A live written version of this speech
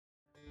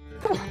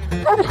From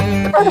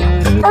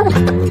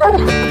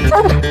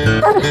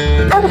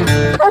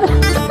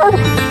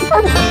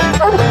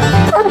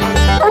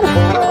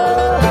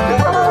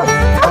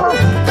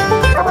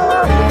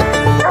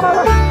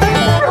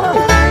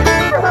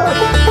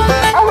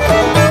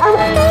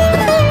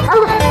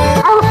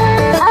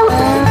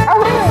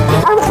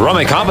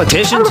a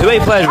competition to a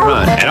pleasure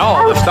hunt and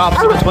all the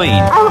stops in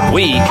between,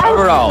 we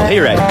cover it all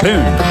here at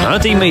Coon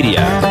Hunting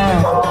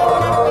Media.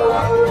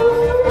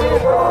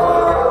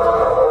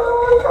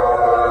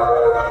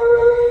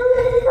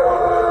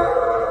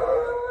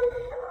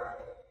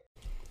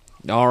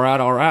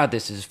 All right.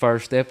 This is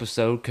first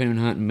episode, Coon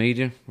Hunting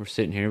Media. We're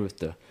sitting here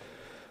with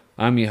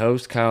I'm your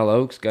host, Kyle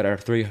Oakes. Got our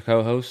three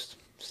co-hosts,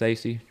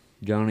 Stacy,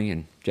 Johnny,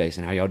 and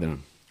Jason. How y'all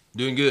doing?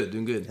 Doing good.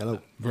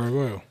 Hello. Very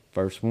well.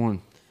 First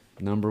one,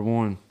 number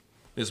one.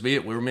 This will be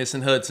it. We're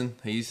missing Hudson.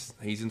 He's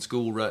in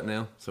school right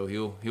now, so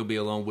he'll be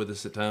along with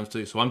us at times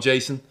too. So I'm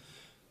Jason.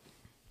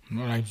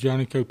 My name's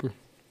Johnny Cooper.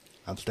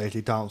 I'm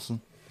Stacy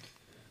Thompson.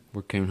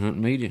 We're Coon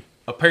Hunting Media.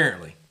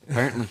 Apparently.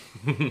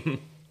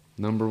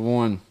 Number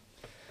one.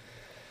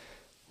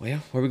 Well,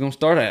 where are we going to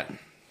start at?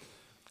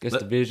 Guess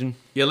division.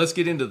 Yeah, let's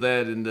get into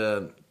that.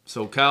 And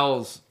so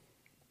Kyle's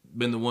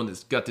been the one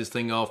that's got this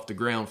thing off the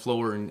ground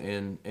floor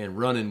and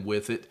running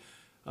with it.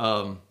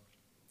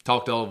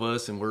 Talked to all of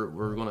us, and we're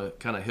going to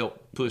kind of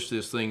help push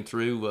this thing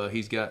through.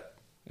 He's got...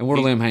 And we're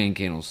Limhane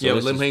Kennels. So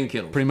Limhane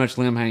Kennels. Pretty much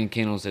Limhane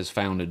Kennels has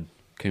founded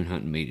Coon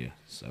Hunting Media.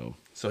 So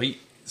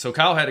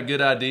Kyle had a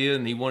good idea,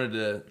 and he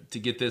wanted to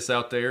get this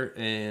out there,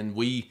 and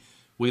we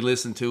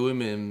listened to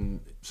him, and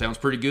sounds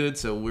pretty good.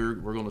 So we're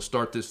going to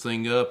start this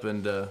thing up.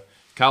 And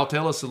Kyle,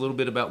 tell us a little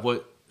bit about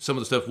what some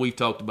of the stuff we've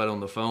talked about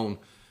on the phone.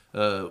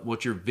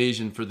 What your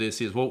vision for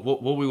this is.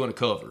 What we want to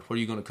cover. What are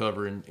you going to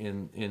cover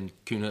in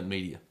Coon Hunting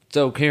Media?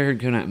 So here at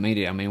Coon Hunting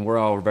Media, I mean, we're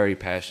all very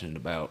passionate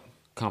about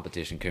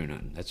competition coon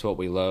hunting. That's what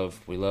we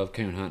love. We love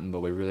coon hunting, but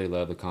we really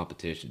love the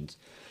competitions.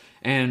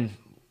 And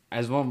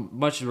as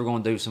much as we're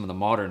going to do some of the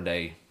modern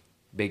day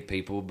big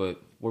people, but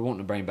we're wanting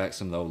to bring back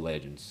some of the old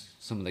legends,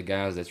 some of the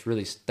guys that's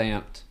really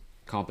stamped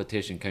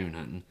competition coon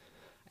hunting,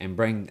 and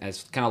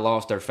has kind of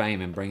lost their fame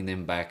and bring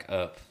them back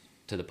up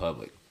to the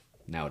public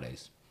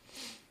nowadays.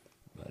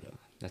 But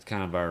that's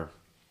kind of our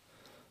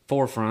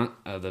forefront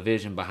of the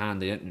vision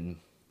behind it. And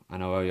I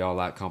know y'all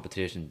like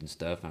competitions and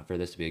stuff. I feel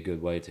this to be a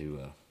good way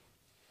to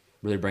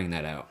really bring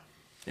that out.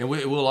 And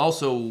we'll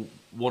also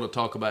want to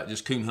talk about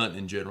just coon hunting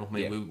in general. I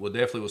mean, we'll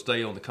definitely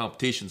stay on the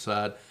competition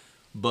side,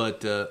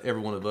 but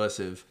every one of us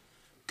have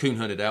coon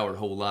hunted our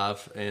whole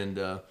life,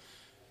 and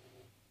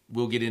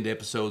we'll get into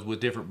episodes with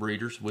different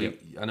breeders.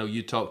 I know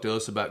you talked to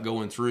us about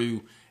going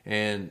through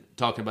and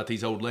talking about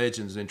these old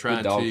legends and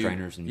trying dog to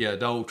trainers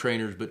dog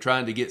trainers, but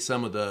trying to get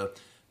some of the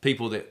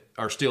people that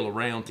are still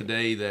around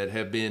today that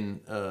have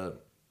been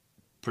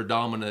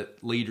predominant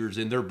leaders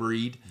in their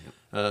breed.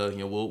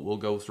 We'll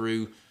go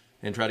through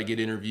and try to get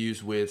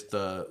interviews with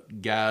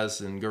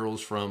guys and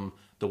girls from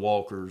the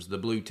Walkers, the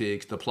Blue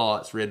Ticks, the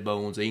Plots, Red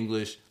Bones,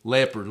 English,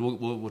 Leopards.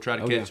 We'll try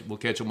to we'll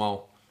catch them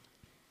all.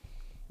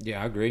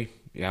 Yeah, I agree.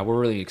 Yeah, we're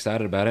really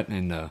excited about it.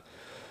 And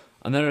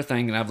another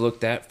thing that I've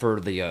looked at for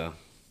the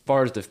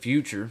far as the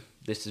future,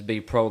 this would be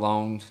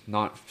prolonged,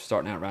 not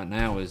starting out right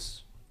now,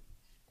 is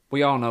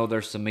we all know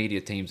there's some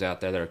media teams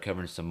out there that are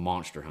covering some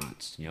monster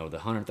hunts. You know, the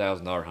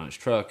 $100,000 hunts,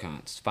 truck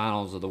hunts,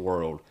 finals of the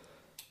world.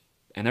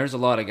 And there's a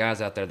lot of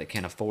guys out there that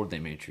can't afford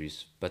them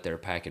entries, but they're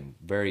packing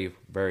very,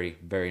 very,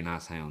 very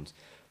nice hounds.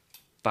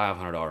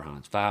 $500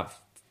 hunts,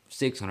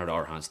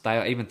 $600 hunts,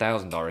 even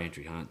 $1,000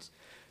 entry hunts.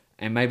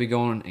 And maybe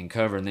going and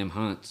covering them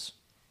hunts.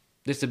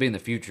 This would be in the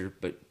future,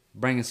 but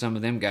bringing some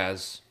of them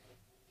guys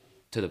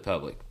to the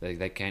public.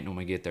 They can't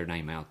normally get their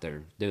name out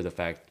there due to the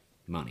fact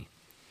money.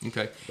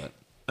 Okay. But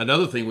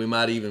another thing we've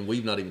not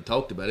even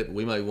talked about it, but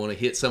we might want to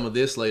hit some of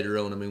this later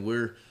on. I mean,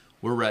 we're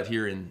right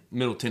here in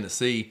Middle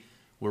Tennessee.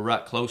 We're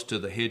right close to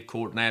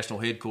the national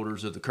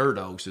headquarters of the Cur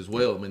Dogs as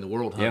well. I mean, the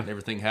World Hunt and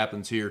everything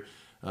happens here.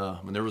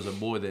 There was a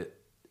boy that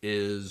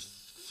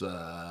is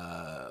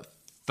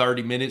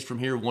 30 minutes from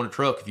here won a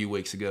truck a few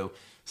weeks ago.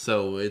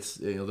 So it's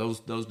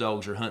those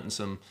dogs are hunting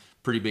some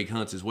pretty big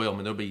hunts as well. I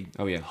mean, there'll be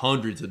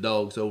hundreds of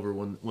dogs over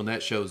when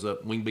that shows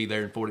up. We can be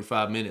there in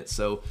 45 minutes.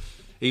 So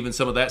even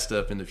some of that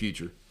stuff in the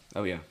future.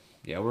 Oh yeah,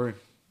 we're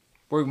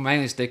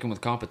mainly sticking with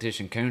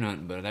competition coon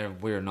hunting,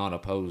 but we're not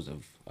opposed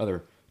of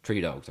other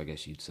tree dogs, I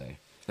guess you'd say.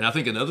 And I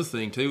think another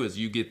thing too is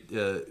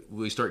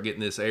we start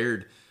getting this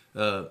aired.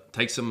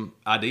 Take some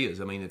ideas.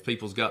 I mean, if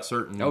people's got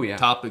certain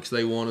topics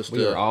they want us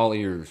we are all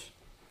ears.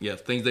 Yeah,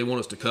 things they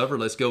want us to cover,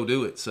 let's go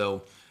do it.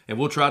 So, and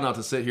we'll try not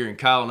to sit here and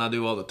Kyle and I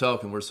do all the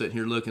talking. We're sitting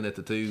here looking at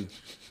the two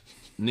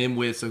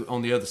nimwits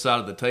on the other side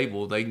of the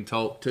table. They can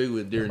talk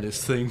too during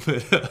this thing,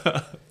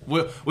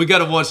 but we got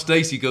to watch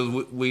Stacy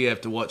because we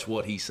have to watch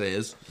what he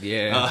says.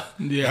 Yeah,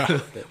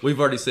 We've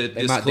already said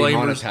they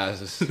disclaimers. Might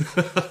demonetize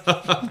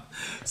us.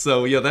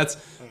 So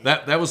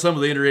that was some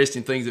of the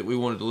interesting things that we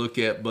wanted to look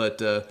at. But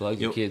plug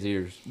your kids'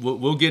 ears.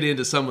 We'll get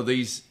into some of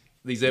these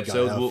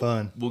episodes. Have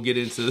fun. We'll get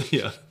into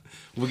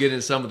we'll get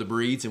into some of the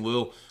breeds, and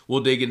we'll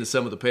dig into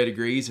some of the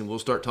pedigrees, and we'll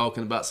start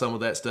talking about some of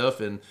that stuff.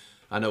 And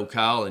I know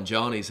Kyle and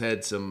Johnny's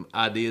had some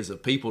ideas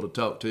of people to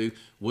talk to.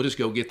 We'll just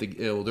go get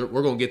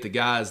we're going to get the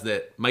guys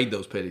that made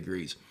those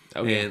pedigrees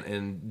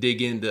and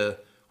dig into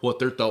what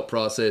their thought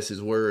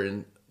processes were,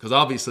 and because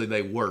obviously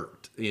they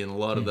worked in a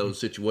lot of those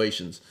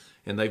situations,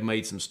 and they've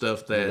made some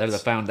stuff that they're the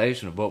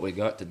foundation of what we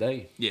got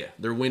today. Yeah,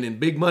 they're winning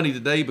big money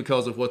today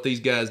because of what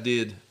these guys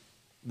did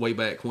way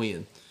back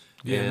when.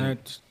 Yeah,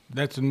 and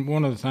that's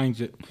one of the things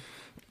that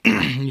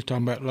you're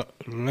talking about,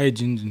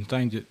 legends and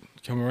things that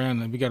come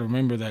around. And we got to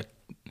remember that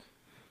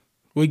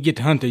we get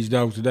to hunt these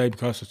dogs today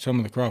because of some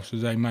of the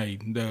crosses they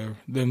made, the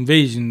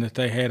vision that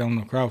they had on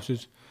the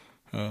crosses,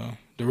 the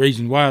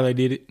reason why they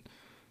did it,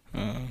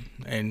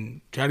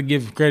 and try to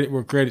give credit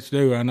where credit's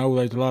due. I know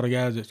there's a lot of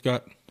guys that's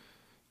got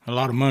a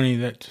lot of money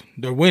that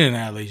they're winning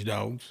out of these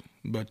dogs,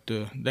 but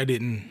they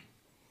didn't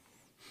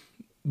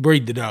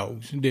breed the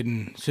dogs,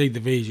 didn't see the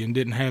vision,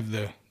 didn't have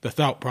the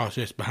thought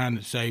process behind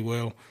it to say,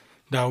 well,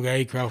 dog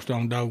A crossed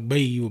on dog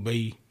B will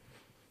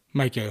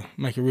make a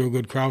real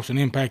good cross and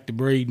impact the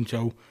breed. And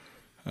so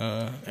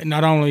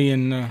not only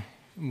in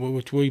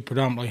which we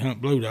predominantly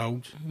hunt blue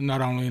dogs,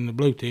 not only in the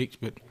blue ticks,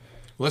 but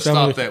let's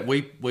stop that.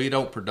 We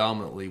don't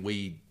predominantly,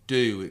 we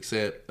do,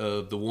 except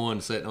the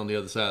one sitting on the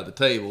other side of the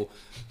table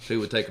who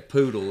would take a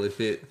poodle if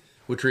it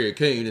would tree a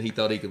coon and he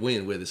thought he could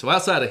win with it. So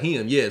outside of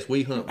him, yes,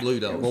 we hunt blue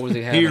dogs. What was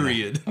he having?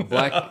 Period. A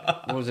black,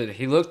 what was it?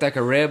 He looked like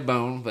a red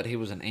bone, but he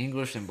was an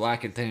English and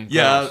black and tan.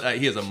 Yeah,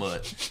 he is a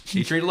mutt.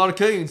 He treated a lot of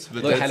coons,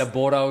 but Look, had a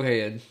bulldog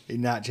head. He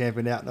not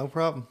champing out, no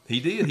problem. He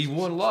did. He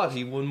won a lot.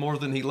 He won more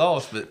than he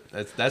lost, but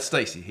that's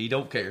Stacy. He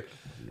don't care.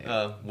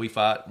 We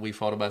fought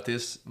about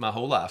this my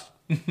whole life.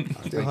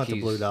 I still hunt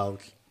the blue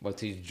dogs. But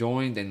he's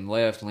joined and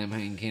left Limb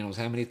Hanging Kennels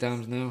how many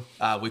times now?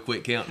 We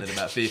quit counting at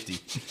about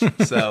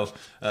 50. So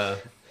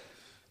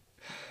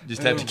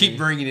just have to keep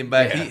bringing him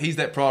back. Yeah. He's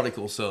that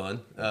prodigal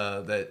son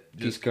that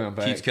just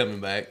keeps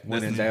coming back.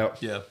 When in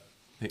doubt. Yeah.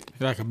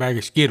 like a bag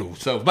of Skittles.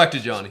 So back to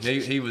Johnny.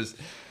 He was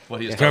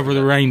what he was Cover the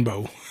about.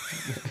 rainbow.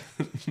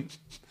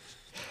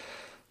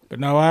 But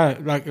no, I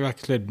like I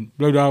said,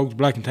 blue dogs,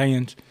 black and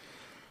tans,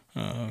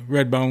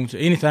 red bones,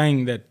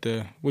 anything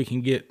that we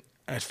can get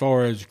as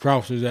far as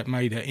crosses that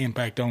made an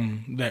impact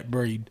on that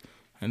breed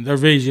and their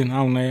vision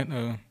on that.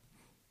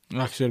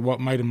 Like I said, what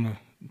made them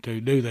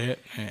to do that,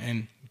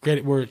 and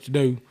credit where it's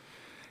due.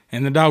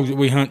 And the dogs that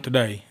we hunt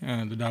today,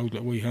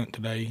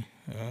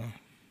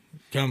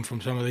 come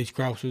from some of these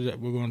crosses that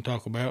we're going to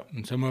talk about,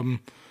 and some of them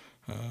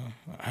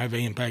have an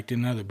impact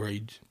in other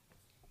breeds.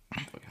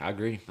 I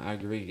agree.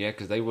 Yeah,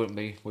 because we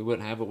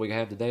wouldn't have what we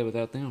have today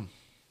without them.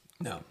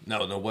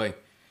 No way.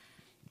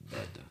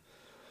 But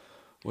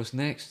what's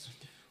next?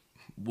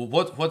 Well,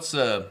 what's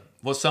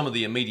some of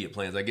the immediate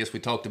plans? I guess we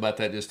talked about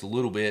that just a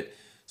little bit.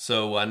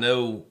 So I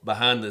know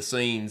behind the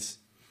scenes,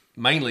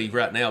 mainly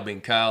right now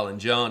being Kyle and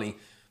Johnny,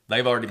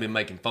 they've already been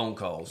making phone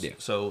calls. Yeah.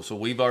 So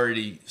we've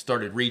already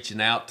started reaching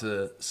out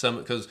to some,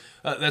 because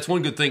that's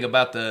one good thing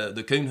about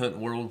the coon hunting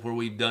world where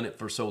we've done it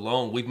for so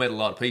long. We've met a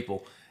lot of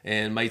people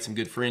and made some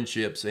good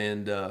friendships.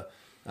 And I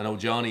know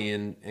Johnny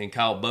and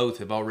Kyle both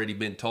have already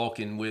been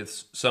talking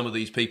with some of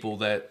these people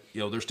that,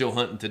 they're still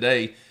hunting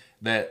today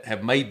that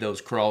have made those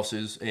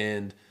crosses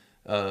and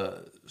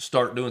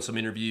start doing some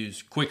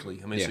interviews quickly.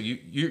 I mean, Yeah. so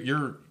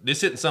you're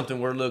this isn't something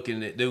we're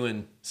looking at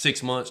doing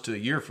 6 months to a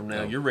year from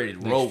now. You're ready to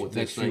roll with this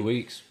next thing. few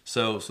weeks.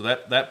 So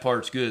that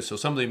part's good. So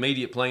some of the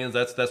immediate plans,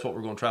 that's what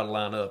we're going to try to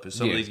line up. Is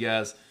some of these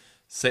guys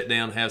sit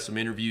down, have some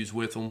interviews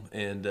with them,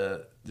 and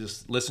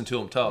just listen to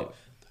them talk.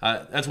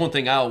 That's one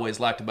thing I always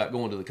liked about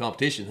going to the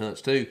competition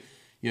hunts too.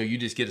 You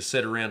just get to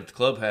sit around at the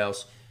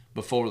clubhouse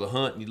before the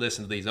hunt and you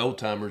listen to these old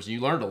timers. And you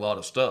learned a lot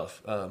of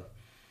stuff.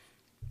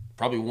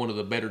 Probably one of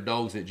the better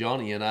dogs that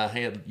Johnny and I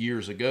had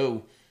years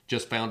ago.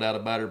 Just found out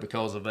about her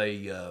because of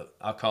I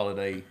call it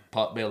a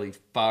potbelly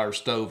fire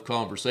stove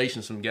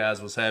conversation some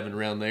guys was having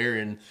around there,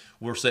 and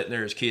we're sitting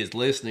there as kids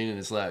listening, and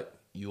it's like,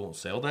 you won't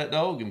sell that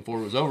dog? And before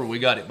it was over, we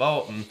got it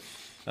bought,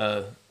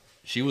 and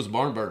she was a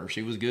barn burner.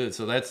 She was good.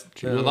 So that's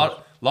a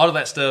lot of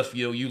that stuff.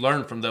 You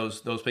learn from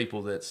those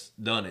people that's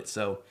done it.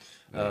 So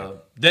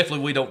definitely,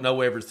 we don't know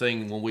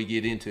everything when we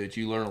get into it.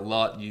 You learn a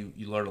lot. You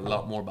learn a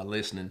lot more by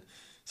listening.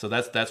 So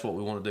that's what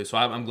we want to do. So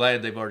I'm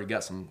glad they've already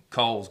got some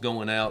calls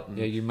going out. And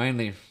You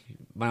might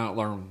not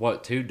learn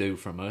what to do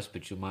from us,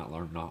 but you might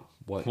learn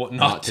what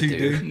not to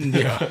do.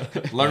 Yeah.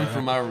 Learn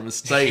from our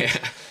mistakes.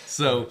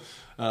 So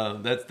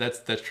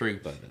that's true.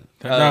 But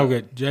That dog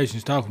that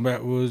Jason's talking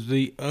about was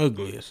the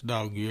ugliest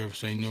dog you ever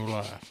seen in your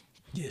life.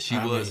 yeah,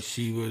 I mean,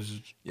 she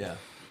was yeah.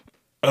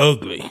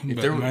 ugly, but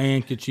there were-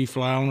 man, could she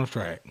fly on a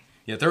track.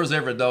 Yeah, if there was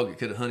ever a dog that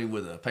could have hunted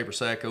with a paper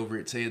sack over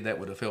its head, that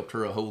would have helped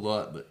her a whole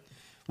lot. But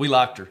we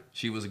liked her.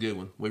 She was a good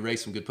one. We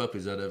raised some good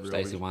puppies out of her.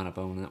 Stacy wind up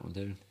on that one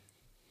too.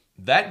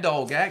 That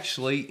dog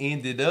actually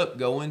ended up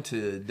going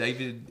to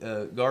David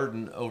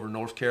Garden over in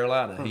North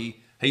Carolina. Huh.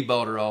 He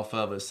bought her off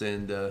of us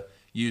and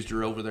used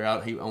her over there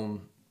out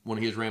on one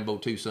of his Rambo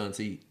Tucsons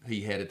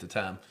he had at the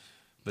time.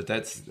 But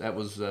that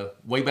was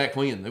way back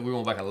when. We were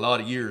going back a lot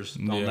of years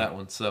on that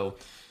one. So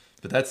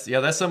But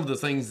that's some of the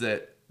things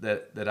that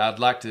I'd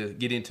like to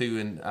get into,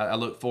 and I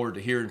look forward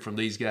to hearing from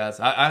these guys.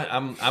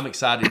 I'm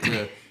excited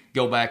to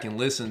go back and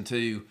listen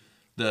to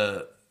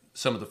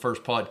some of the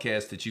first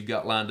podcasts that you've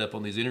got lined up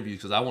on these interviews,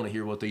 because I want to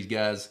hear what these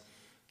guys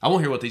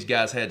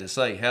had to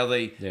say, how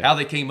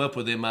they came up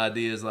with them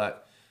ideas. Like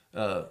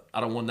I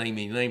don't want to name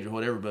any names or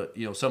whatever, but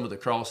some of the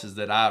crosses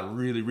that I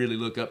really really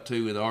look up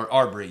to in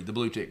our breed, the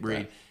blue tick breed,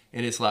 right.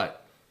 And it's like,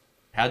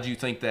 how'd you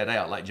think that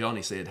out? Like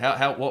Johnny said,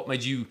 what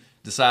made you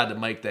decide to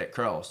make that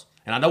cross?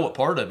 And I know what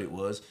part of it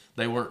was.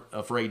 They weren't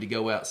afraid to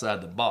go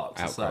outside the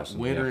box. It's like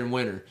winter and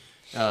winter,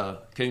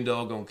 coon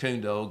dog on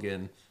coon dog,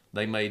 and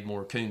they made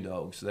more coon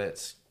dogs.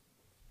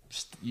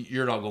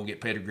 You're not going to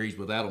get pedigrees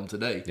without them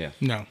today. Yeah.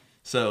 No.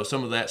 So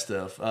some of that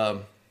stuff.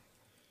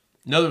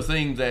 Another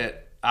thing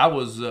that I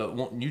was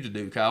wanting you to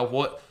do, Kyle,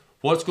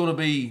 what's going to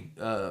be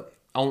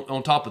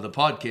on top of the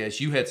podcast?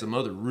 You had some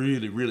other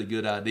really, really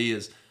good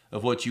ideas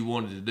of what you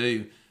wanted to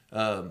do.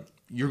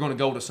 You're going to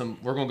go to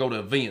we're going to go to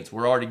events.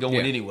 We're already going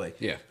anyway.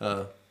 Yeah.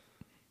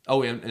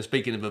 And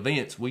speaking of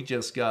events, you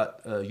just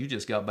got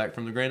back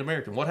from the Grand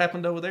American. What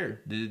happened over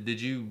there? Did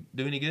you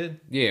do any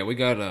good? Yeah, we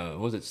got,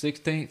 was it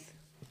 16th?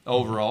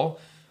 Overall,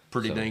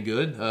 pretty dang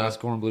good. High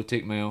scoring blue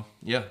tick male.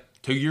 Yeah.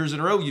 2 years in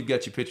a row you've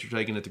got your picture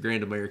taken at the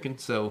Grand American.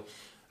 So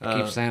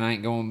I keep saying I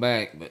ain't going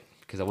back, but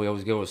because we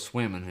always go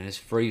swimming and it's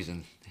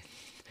freezing.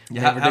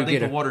 Yeah, how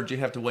deep of water did you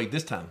have to wade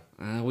this time?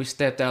 We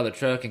stepped out of the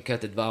truck and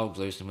cut the dogs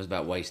loose and was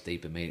about waist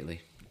deep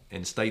immediately.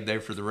 And stayed there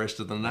for the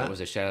rest of the night? That was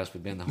the shallows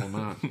we've been the whole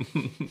night.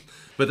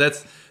 But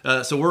that's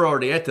so we're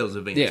already at those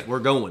events. Yeah. We're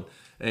going.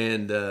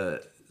 And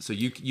so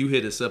you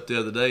hit us up the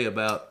other day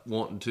about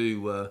wanting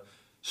to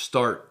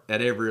start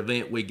at every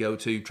event we go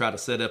to, try to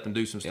set up and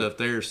do some stuff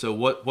there. So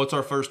what's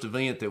our first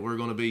event that we're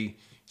going to be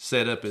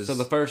set up as? So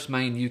the first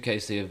main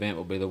UKC event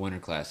will be the Winter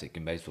Classic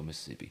in Batesville,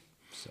 Mississippi.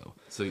 So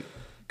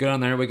go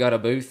down there. We got a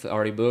booth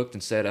already booked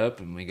and set up,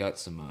 and we got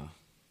some.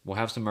 We'll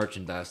have some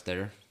merchandise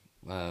there.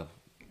 Talking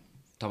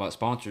about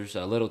sponsors,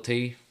 Little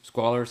T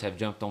Squallers have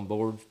jumped on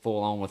board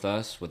full on with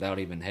us without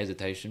even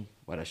hesitation.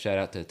 What a shout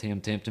out to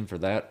Tim Timpton for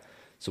that.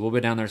 So we'll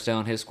be down there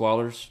selling his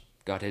squallers.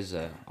 Got his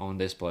on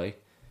display,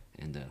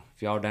 and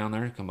if y'all are down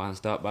there, come by and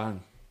stop by and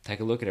take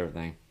a look at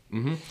everything.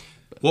 Mm-hmm.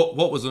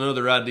 What was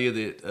another idea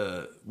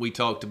that we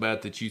talked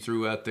about that you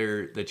threw out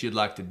there that you'd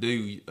like to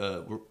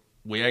do?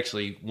 We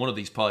actually, one of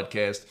these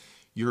podcasts,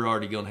 you're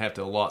already going to have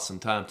to allot some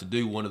time to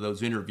do one of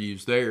those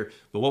interviews there.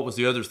 But what was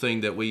the other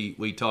thing that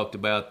we talked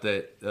about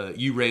that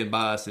you ran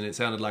by us, and it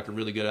sounded like a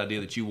really good idea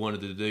that you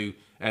wanted to do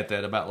at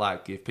that, about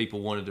like if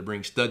people wanted to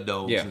bring stud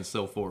dogs and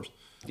so forth?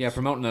 Yeah,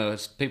 promoting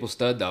people's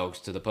stud dogs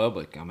to the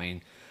public. I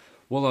mean,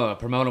 we'll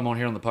promote them on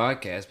here on the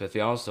podcast, but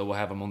we'll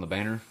have them on the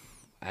banner,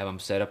 have them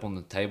set up on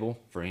the table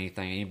for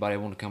anything. Anybody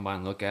want to come by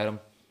and look at them,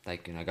 they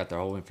can. I got their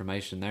whole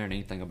information there and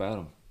anything about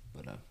them.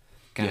 But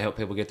kind of help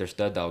people get their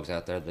stud dogs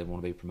out there that they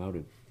want to be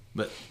promoted.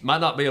 But might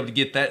not be able to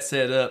get that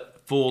set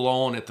up full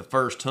on at the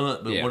first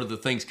hunt. But one of the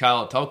things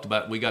Kyle talked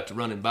about, we got to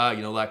running by,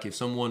 like if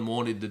someone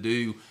wanted to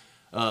do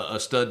a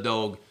stud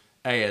dog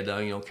ad,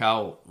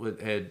 Kyle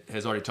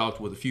has already talked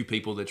with a few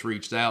people that's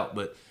reached out,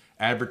 but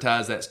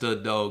advertise that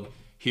stud dog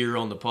here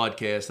on the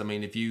podcast. I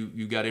mean, if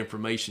you got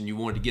information you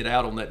wanted to get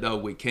out on that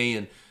dog, we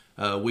can.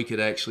 We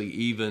could actually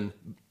even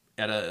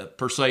at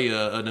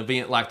an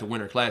event like the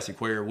Winter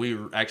Classic where we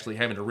were actually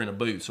having to rent a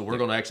booth. So we're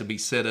going to actually be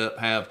set up,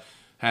 have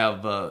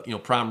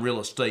prime real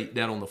estate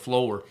down on the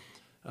floor,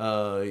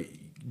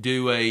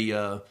 do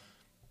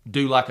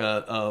like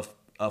a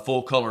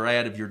full color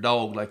ad of your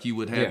dog like you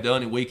would have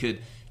done, and we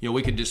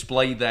could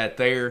display that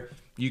there.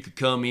 You could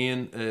come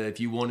in if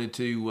you wanted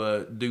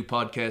to do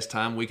podcast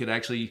time. We could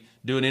actually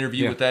do an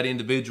interview with that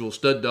individual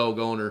stud dog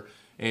owner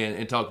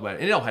and talk about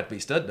it. And it don't have to be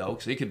stud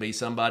dogs. It could be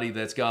somebody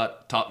that's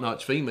got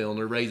top-notch female and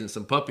they're raising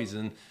some puppies,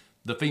 and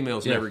the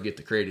females never get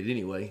the credit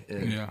anyway.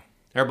 And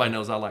everybody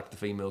knows I like the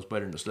females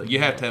better than the stud. You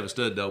have to have a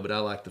stud dog, but I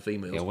like the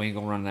females. Yeah, we ain't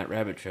going to run that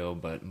rabbit trail,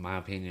 but in my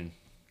opinion,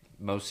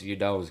 most of your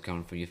dogs are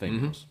coming from your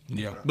females. Mm-hmm.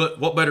 Yeah. But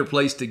what better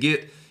place to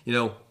get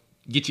your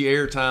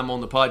airtime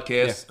on the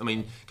podcast? I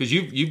mean, because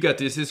you've got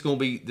this. This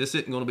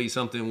isn't going to be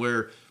something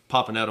we're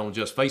popping out on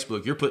just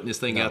Facebook. You're putting this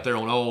thing out there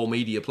on all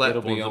media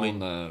platforms. It'll be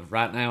on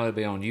right now. It'll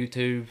be on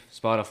YouTube,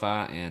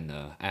 Spotify, and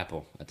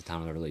Apple at the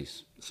time of the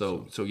release.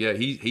 So yeah,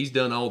 he's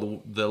done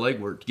all the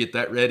legwork to get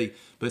that ready.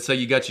 But say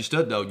you got your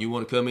stud dog, you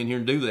want to come in here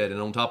and do that,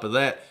 and on top of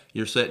that,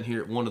 you're sitting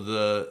here at one of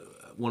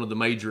the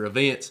major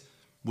events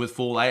with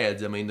full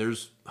ads. I mean,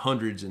 there's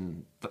hundreds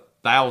and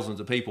thousands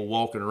of people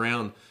walking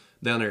around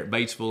down there at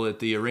Batesville at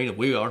the arena.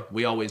 We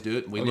always do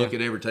it. We look at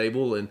every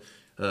table and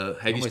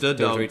have your stud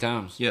dog 3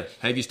 times. Yeah,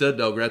 have your stud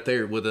dog right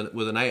there with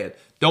an ad.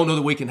 Don't know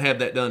that we can have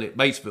that done at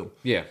Batesville.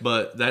 Yeah,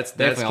 but that's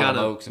kind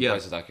of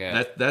places like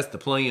that. That's the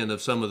plan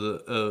of some of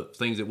the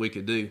things that we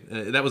could do.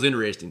 That was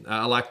interesting.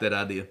 I like that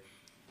idea.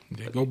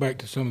 Yeah, go back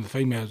to some of the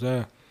females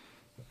there.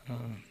 A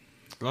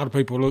lot of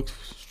people look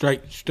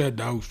straight stud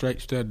dog,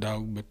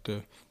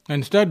 but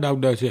and the stud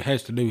dog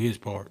has to do his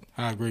part.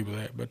 I agree with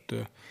that.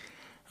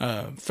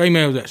 But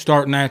females that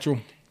start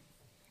natural,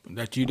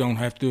 that you don't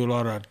have to do a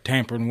lot of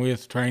tampering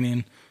with,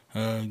 training,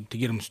 to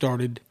get them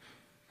started.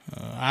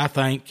 I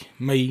think,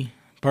 me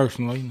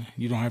personally,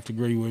 you don't have to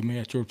agree with me,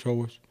 that's your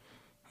choice.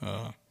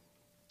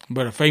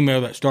 But a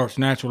female that starts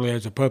naturally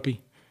as a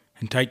puppy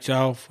and takes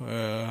off,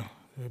 a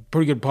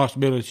pretty good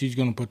possibility she's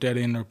going to put that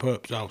in their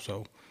pups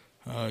also.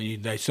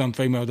 There's some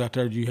females out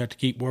there you have to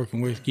keep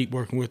working with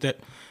that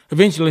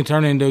eventually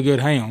turn into a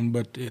good hound,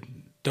 but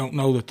don't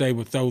know that they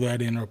would throw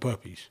that in their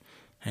puppies.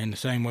 And the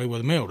same way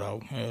with a male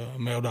dog. A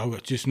male dog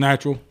that's just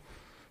natural.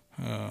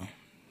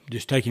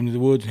 Just take him to the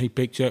woods and he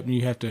picks up, and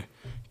you have to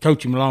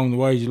coach him along the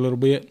ways a little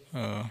bit.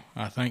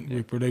 I think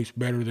reproduce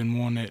better than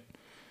one that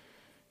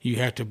you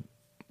have to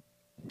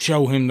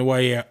show him the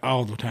way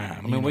all the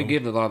time. I mean, we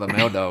give a lot of the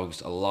male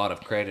dogs a lot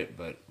of credit,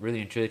 but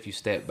really and truly, if you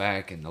step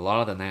back, and a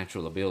lot of the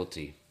natural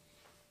ability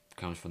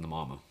comes from the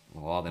mama. A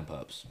lot of them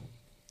pups,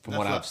 from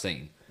what I've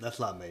seen. That's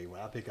like me.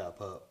 When I pick out a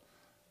pup,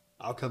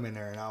 I'll come in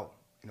there and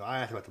I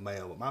ask about the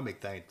male, but my big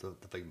thing is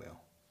the female.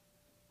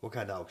 What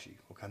kind of dog she?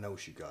 What kind of nose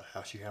she got?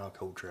 How she handle a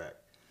cold track?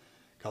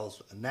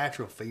 Because a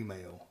natural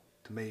female,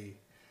 to me,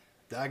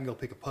 that I can go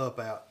pick a pup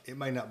out. It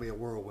may not be a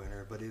world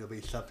winner, but it'll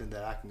be something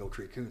that I can go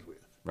treat coons with.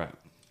 Right.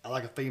 I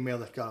like a female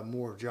that's got a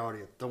more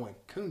majority of throwing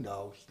coon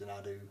dogs than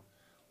I do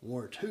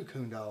 1 or 2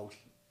 coon dogs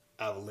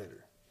out of a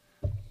litter.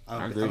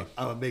 I agree.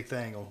 I'm a big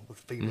thing on what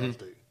females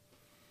do.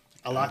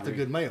 I like the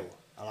good male.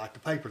 I like the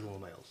papers on the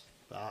males.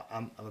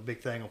 I'm a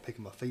big thing on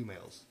picking my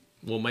females.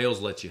 Well,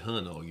 males let you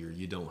hunt all year.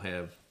 You don't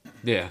have.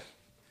 Yeah.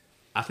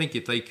 I think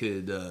if they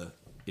could,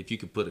 if you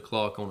could put a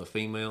clock on a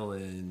female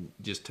and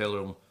just tell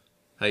them,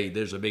 hey,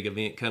 there's a big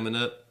event coming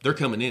up, they're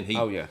coming in heat.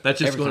 Oh, yeah. That's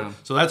just Every going. time.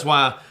 So that's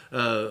why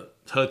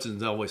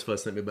Hudson's always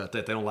fussing at me about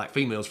that. They don't like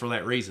females for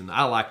that reason.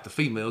 I like the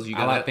females. You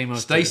got like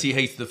females Stacy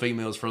hates the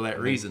females for that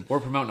reason. We're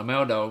promoting a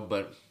male dog,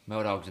 but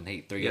male dogs in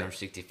heat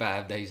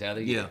 365 days out of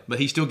the year. Yeah, but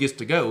he still gets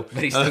to go.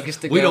 But he still gets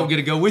to We go. don't get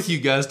to go with you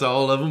guys to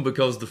all of them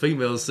because the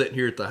female's sitting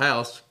here at the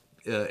house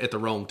at the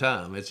wrong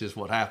time. It's just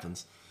what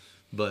happens.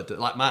 But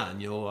like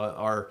mine,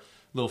 our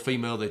little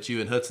female that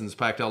you and Hudson's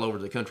packed all over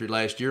the country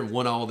last year and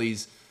won all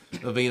these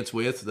events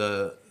with,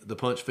 the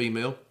punch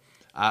female.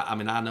 I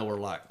mean, I know her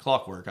like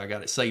clockwork. I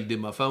got it saved in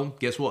my phone.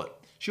 Guess what?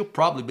 She'll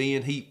probably be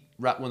in heat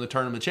right when the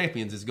Tournament of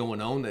Champions is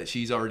going on that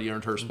she's already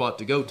earned her spot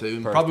to go to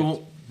and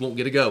probably won't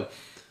get a go.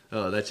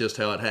 That's just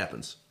how it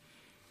happens.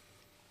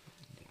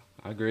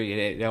 I agree.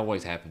 It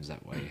always happens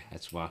that way.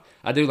 That's why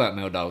I do like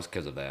male dogs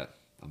because of that.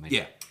 I mean,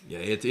 Yeah,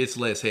 it's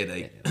less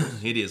headache.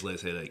 It is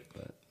less headache.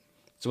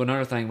 So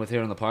another thing with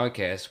here on the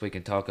podcast, we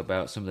can talk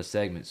about some of the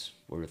segments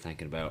we were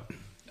thinking about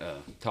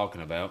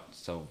talking about.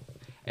 So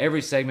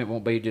every segment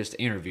won't be just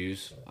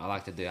interviews.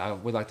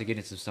 We'd like to get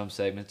into some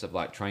segments of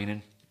like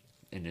training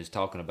and just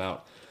talking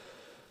about.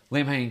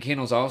 Limb Hanging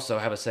Kennels also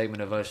have a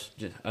segment of us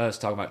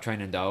talking about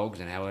training dogs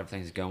and how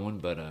everything's going,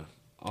 but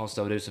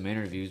also do some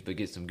interviews, but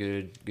get some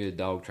good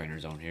dog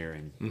trainers on here,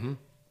 and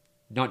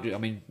not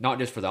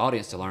just for the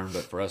audience to learn,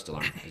 but for us to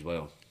learn as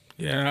well.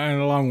 Yeah,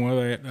 and along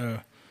with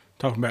that,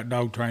 talking about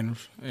dog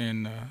trainers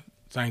and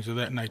things of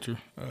that nature.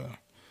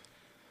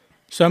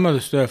 Some of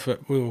the stuff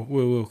that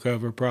we'll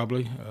cover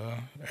probably.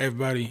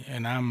 Everybody,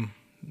 and I'm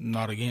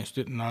not against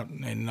it, not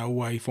in no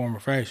way, form, or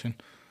fashion,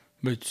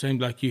 but it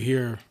seems like you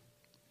hear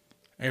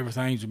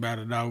everything's about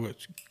a dog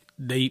that's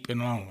deep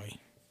and lonely,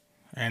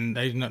 and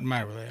there's nothing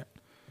matter with that.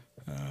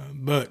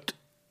 But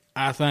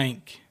I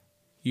think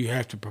you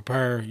have to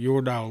prepare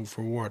your dog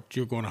for what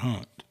you're going to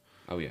hunt.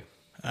 Oh, yeah.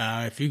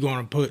 If you're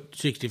going to put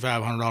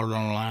 $6,500 on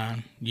the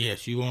line,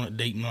 yes, you want it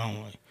deep and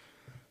lonely.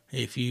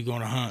 If you're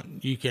going to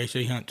hunt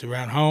UKC hunts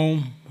around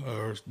home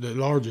or the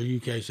larger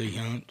UKC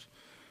hunts,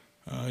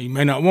 you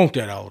may not want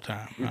that all the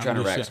time. You're trying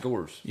to rack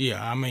scores.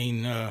 Yeah, I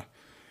mean,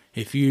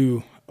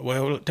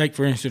 take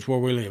for instance where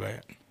we live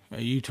at.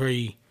 You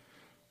tree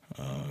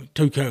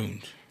 2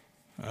 coons.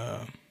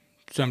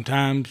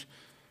 Sometimes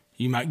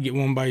you might get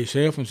one by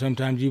yourself, and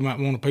sometimes you might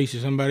want a piece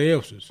of somebody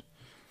else's.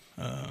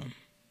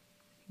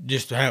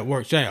 Just to how it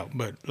works out.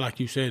 But like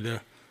you said,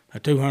 a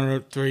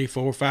 $200, $300,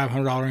 $400,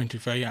 $500 entry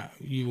fee,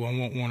 you won't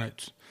want one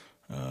that's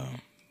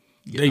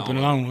deep and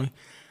lonely.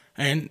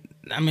 And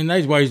I mean,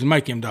 there's ways to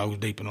make them dogs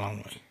deep and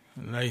lonely.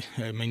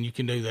 You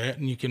can do that,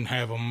 and you can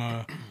have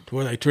them to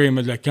where they tree them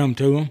as they come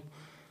to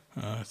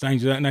them,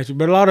 things of that nature.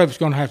 But a lot of it's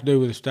going to have to do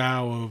with the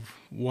style of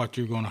what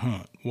you're going to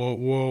hunt.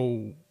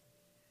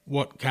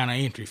 What kind of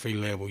entry fee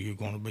level you're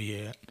going to be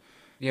at.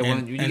 Yeah,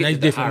 when you get to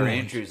the higher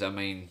entries, I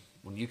mean,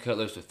 when you cut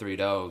loose with 3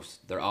 dogs,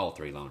 they're all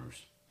 3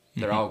 loners.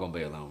 They're all going to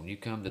be alone. When you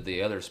come to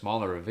the other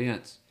smaller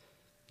events,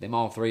 them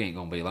all 3 ain't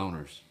going to be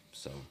loners.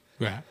 So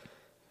right,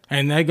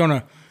 and they're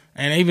gonna,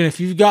 and even if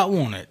you've got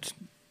one that's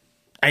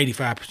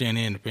 85%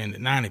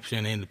 independent,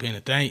 90%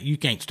 independent, you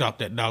can't stop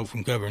that dog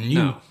from covering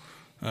you.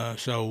 No.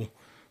 So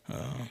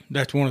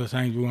that's one of the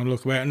things we're going to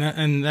look about,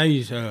 and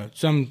these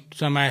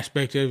some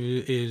aspect of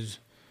it is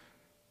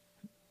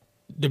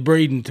the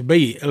breeding to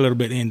be a little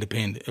bit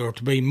independent or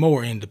to be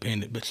more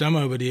independent, but some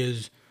of it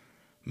is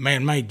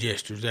man-made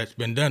gestures that's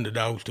been done to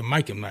dogs to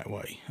make them that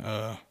way.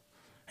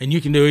 And you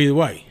can do either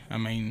way. I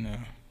mean,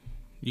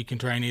 you can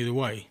train either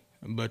way,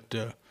 but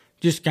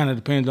just kind of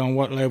depends on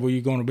what level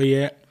you're going to be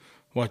at,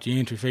 what your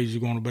entry fees are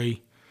going to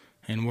be,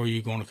 and where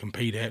you're going to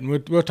compete at. And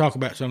we'll talk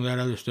about some of that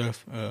other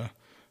stuff a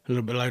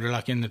little bit later,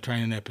 like in the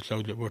training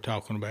episode that we're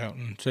talking about,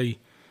 and see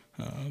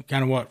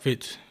kind of what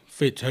fits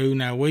who.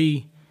 Now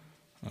me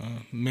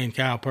and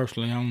Kyle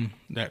personally own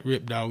that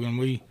Rip Dog, and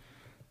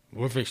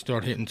we're fixing to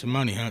start hitting some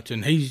money hunts,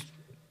 and he's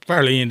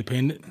fairly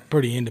independent,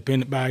 pretty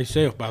independent by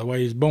himself. By the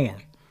way he's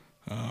born,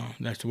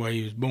 that's the way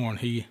he was born.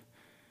 He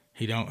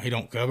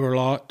don't cover a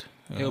lot.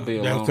 He'll be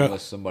alone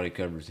unless somebody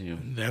covers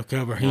him. They'll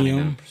cover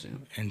him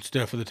 99%. and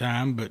stuff of the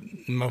time, but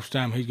most of the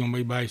time he's going to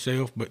be by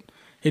himself. But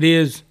it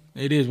is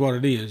what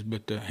it is.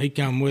 But he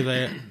come with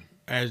that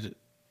as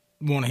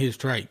one of his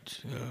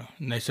traits.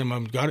 And some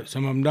of them got it,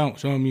 some of them don't.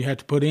 Some of them you have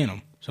to put in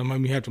them. Some of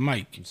them you have to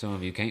make. And some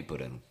of you can't put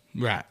in them.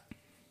 Right.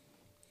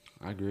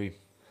 I agree.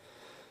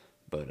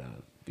 But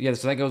yeah,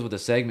 so that goes with the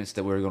segments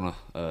that we're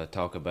gonna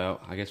talk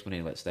about. I guess we need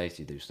to let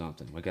Stacy do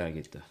something. We gotta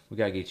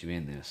get you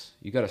in this.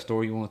 You got a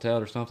story you want to tell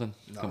or something?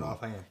 Not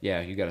offhand.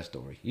 Yeah, you got a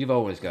story. You've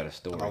always got a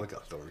story. I've always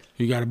got stories.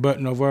 You got a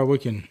button over there we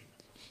can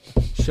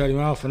shut him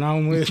off and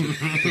on with?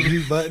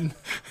 Mute button.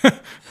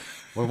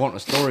 We're wanting a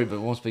story, but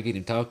once we get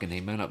him talking,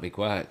 he may not be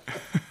quiet.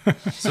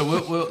 So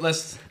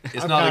let's.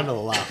 It's I'm not kind of a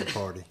laughing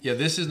party. Yeah,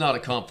 this is not a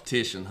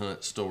competition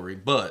hunt story,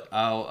 but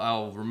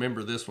I'll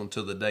remember this one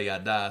till the day I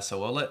die.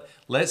 So I'll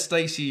let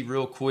Stacy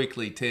real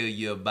quickly tell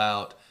you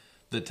about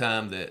the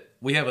time that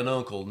we have an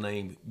uncle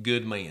named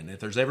Good Man.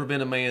 If there's ever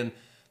been a man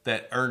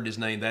that earned his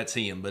name, that's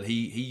him. But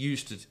he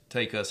used to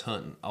take us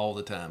hunting all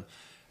the time.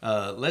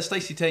 Let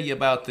Stacy tell you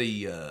about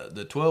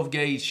the 12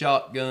 gauge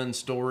shotgun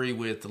story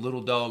with the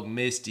little dog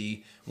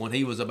Misty when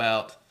he was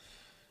about.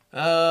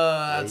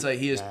 I'd say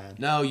he was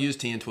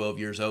 10, 12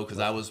 years old because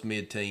I was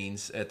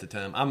mid-teens at the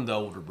time. I'm the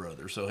older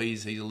brother, so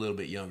he's a little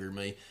bit younger than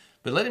me.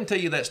 But let him tell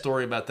you that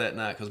story about that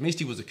night because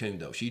Misty was a coon,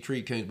 though. She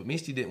treated coons, but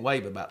Misty didn't weigh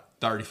but about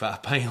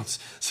 35 pounds.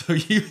 So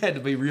you had to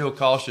be real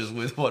cautious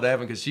with what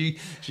happened because she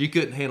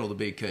couldn't handle the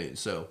big coons.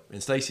 So,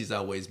 and Stacy's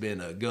always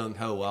been a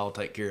gung-ho, I'll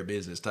take care of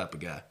business type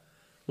of guy.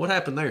 What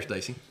happened there,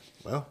 Stacy?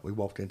 Well, we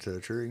walked into a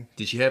tree.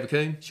 Did she have a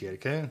coon? She had a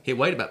coon. It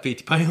weighed about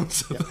 50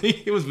 pounds. Yep.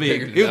 It was big.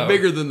 Bigger than It was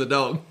bigger than the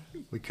dog.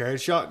 We carried a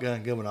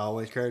shotgun. Goodman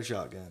always carried a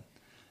shotgun.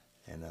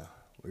 And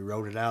we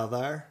rode it out of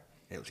there.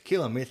 It was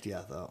killing Misty,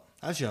 I thought.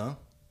 I was young.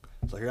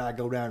 So here I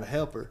go down to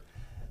help her.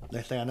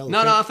 Next thing I know...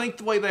 No, I think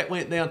the way that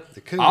went down,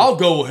 coon I'll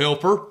go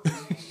help her.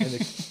 And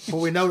before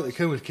we know it, the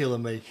coon was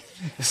killing me.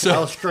 So I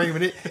was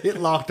screaming. It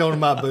locked onto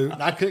my boot,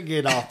 and I couldn't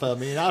get it off of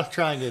me. And I was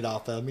trying to get it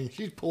off of me.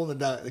 She's pulling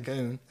the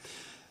coon.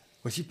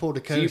 When she pulled the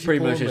coon, So you she pretty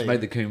pulled much just me.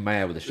 made the coon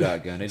mad with a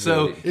shotgun.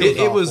 So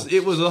it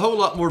was a whole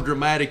lot more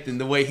dramatic than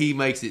the way he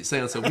makes it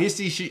sound. So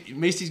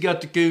Misty's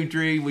got the coon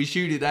tree. We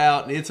shoot it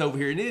out, and it's over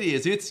here, and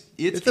it's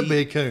a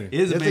big coon.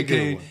 It's a It's big a good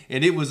coon, one.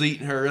 and it was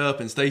eating her up.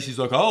 And Stacy's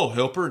like, "Oh,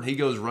 help her!" And he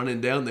goes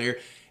running down there.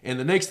 And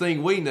the next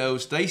thing we know,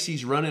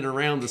 Stacy's running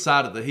around the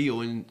side of the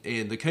hill, and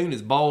the coon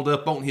is balled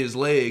up on his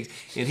legs,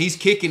 and he's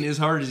kicking as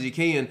hard as he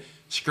can,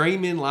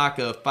 screaming like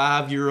a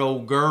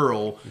 5-year-old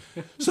girl,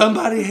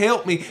 "Somebody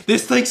help me.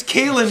 This thing's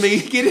killing me.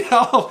 Get it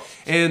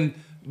off." And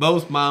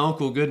both my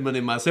Uncle Goodman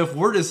and myself,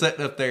 we're just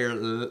sitting up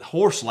there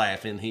horse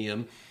laughing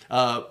him.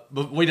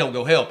 But we don't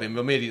go help him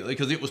immediately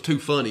because it was too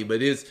funny.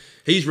 But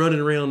he's running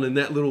around in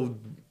that little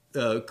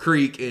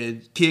creek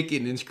and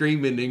kicking and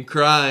screaming and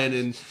crying.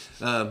 And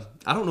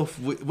I don't know if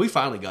we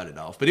finally got it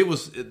off. But it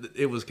was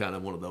kind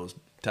of one of those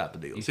type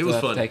of deals. You It was still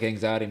have to fun. take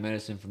anxiety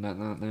medicine from that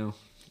night now?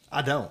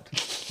 I don't.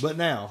 But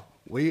now,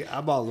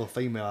 I bought a little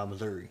female out of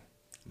Missouri.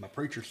 My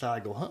preacher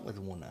decided to go hunt with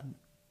her one night.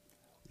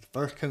 The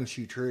first coon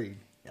she treed,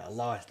 I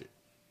lost it.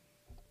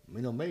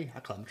 You know me, I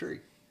climbed a tree.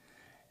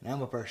 And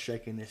I'm up there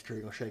shaking this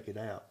tree, gonna shake it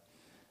out.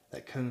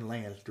 That coon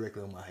lands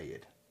directly on my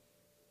head.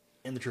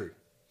 In the tree.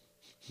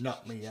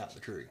 Knocked me out the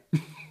tree.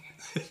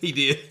 He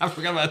did. I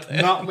forgot about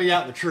that. Knocked me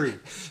out the tree.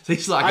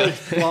 He's I like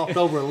just flopped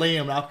over a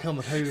limb and I've come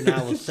with who and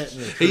I was sitting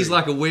in the tree. he's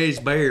like a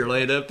wedge bear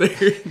laying up there.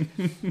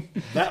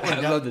 that one,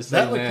 I'd love to see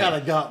that. kind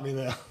of got me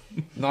now.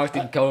 Knocked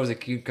him cold as a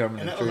cucumber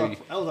in And the that tree.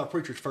 was our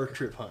preacher's first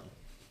trip hunting.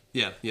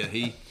 Yeah,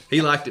 he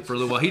liked it for a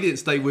little while. He didn't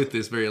stay with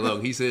us very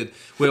long. He said,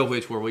 "Well,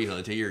 which where we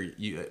hunt here,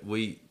 a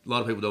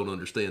lot of people don't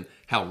understand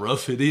how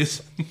rough it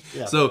is.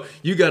 Yeah. So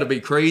you got to be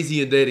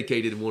crazy and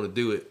dedicated and want to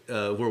do it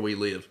where we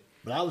live."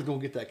 But I was gonna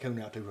get that coon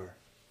out to her.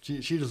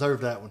 She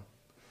deserved that one.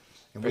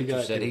 And we Preacher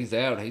got said it. he's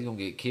out. He's going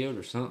to get killed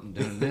or something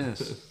doing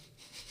this.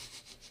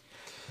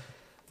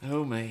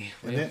 Oh, man.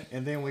 Well,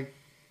 And then we,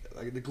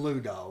 like the glue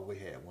dog we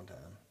had one time.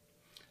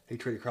 He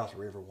treated across the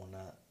river one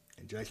night,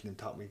 and Jason had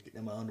taught me to get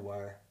in my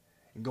underwear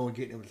and go and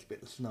get him to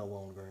spit the snow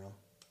on the ground.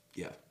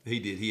 Yeah, he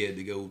did. He had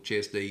to go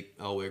chest deep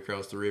all the way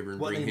across the river and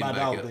Wasn't bring even him my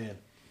back dog up. then.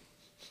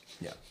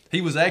 Yeah,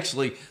 he was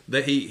actually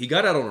that he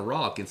got out on a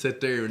rock and sat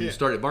there and Yeah.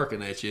 started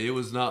barking at you. It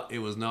was not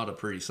a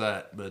pretty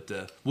sight, but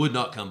would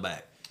not come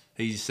back.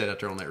 He just sat out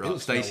there on that rock.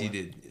 was Stacy snowing.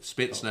 did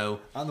spit snow.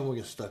 I'm the one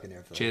who gets stuck in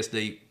there. For that. Chest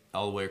deep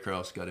all the way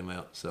across, got him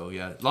out. So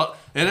yeah,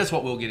 and that's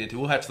what we'll get into.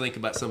 We'll have to think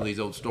about some of these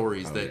old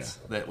stories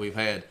that we've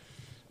had.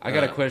 I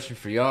got a question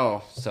for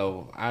y'all.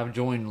 So I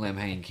joined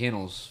Lemhane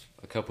Kennels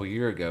a couple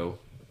year ago,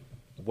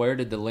 where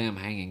did the Limb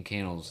Hanging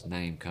Kennels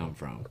name come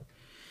from?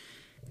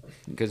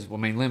 Because I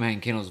mean, Limb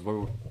Hanging Kennels,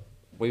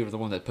 we were the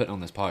one that put on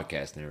this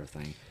podcast and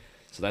everything.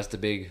 So that's the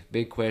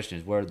big question: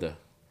 is where the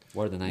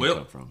name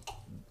come from?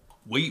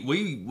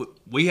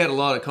 We had a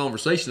lot of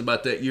conversations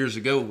about that years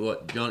ago.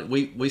 What,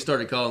 Johnny? We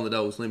started calling the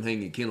dogs Limb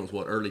Hanging Kennels.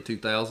 What, early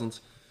 2000s?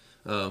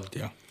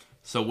 Yeah.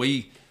 So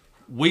we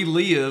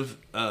live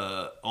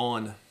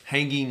on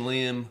Hanging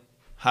Limb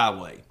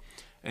Highway,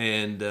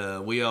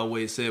 and we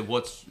always said,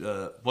 what's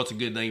a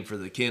good name for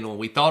the kennel? And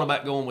we thought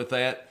about going with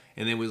that,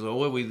 and then we was like,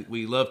 well,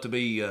 we love to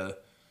be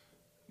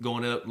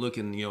going up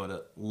looking, at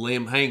a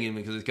limb hanging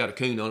because it's got a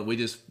coon on it. We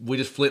just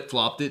flip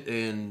flopped it,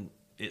 and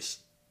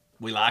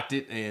we liked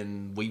it,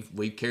 and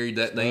we carried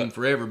that name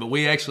forever. But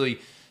we actually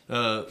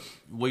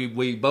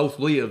we both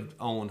lived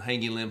on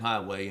Hanging Limb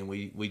Highway, and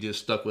we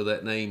just stuck with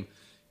that name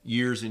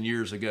years and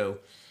years ago.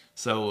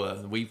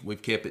 So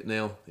we've kept it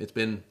now. It's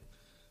been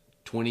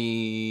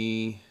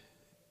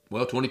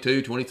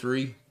 22,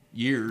 23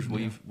 years.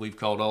 Yeah. We've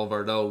called all of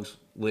our dogs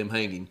Limb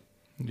Hanging.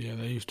 Yeah,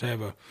 they used to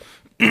have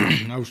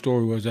an old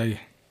story was they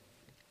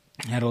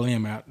had a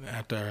limb out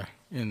there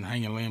in the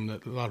hanging limb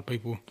that a lot of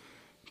people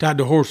tied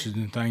to horses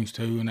and things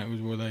too, and that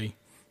was where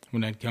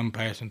when they'd come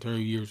passing through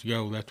years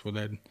ago, that's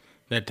where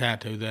they'd tie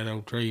to that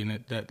old tree,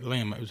 and that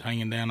limb that was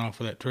hanging down off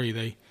of that tree,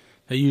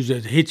 they used it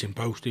as a hitching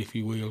post, if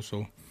you will.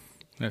 So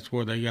that's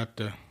where they got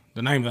the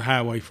name of the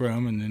highway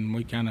from, and then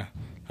we kind of,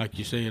 like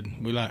you said,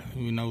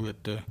 we know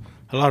that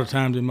a lot of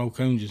times them old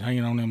coons is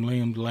hanging on them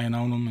limbs, laying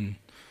on them, and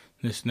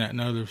this and that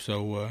and other.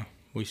 So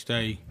we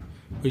stayed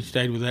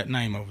with that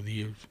name over the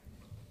years.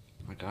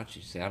 I got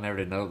you. See, I never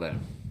did know that.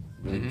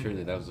 Really,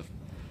 truly, that was the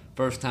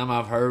first time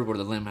I've heard where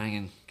the Limb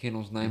Hanging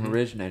Kennels name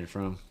originated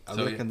from.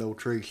 I reckon the old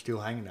tree's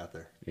still hanging out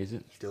there. Is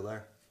it still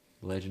there?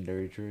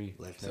 Legendary tree.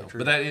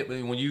 But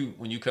when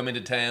you come into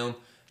town,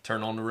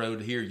 turn on the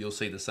road here, you'll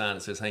see the sign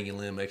that says Hanging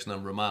Limb X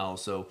number of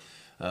miles. So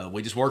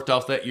we just worked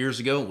off that years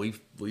ago. We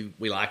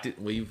liked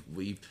it. We've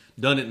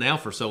done it now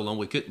for so long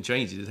we couldn't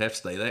change it. It'd have to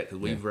stay that because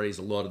we've raised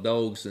a lot of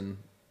dogs, and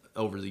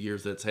over the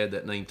years that's had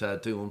that name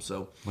tied to them.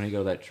 So when you go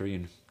to that tree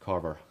and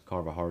carve a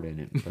heart in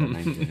it and put a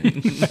name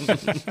in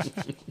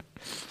it.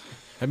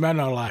 They might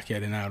not like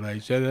that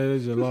nowadays. So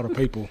there's a lot of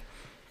people.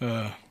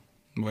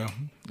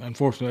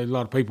 Unfortunately, a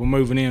lot of people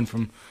moving in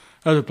from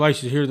other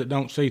places here that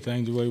don't see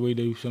things the way we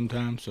do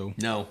sometimes. So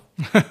no,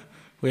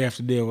 we have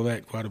to deal with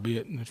that quite a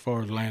bit as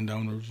far as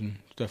landowners and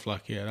stuff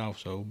like that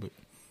also. But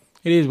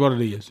it is what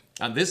it is.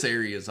 This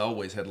area has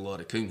always had a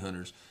lot of coon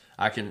hunters.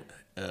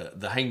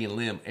 The Hanging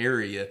Limb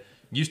area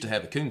used to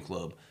have a coon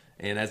club,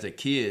 and as a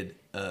kid,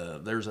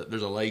 there's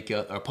a lake,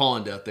 a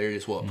pond out there.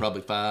 It's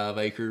probably 5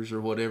 acres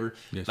or whatever.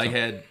 Yes, they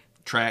had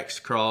tracks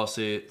across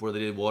it where they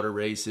did water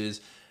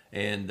races,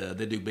 and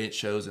they do bench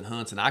shows and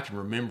hunts. And I can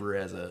remember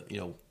as a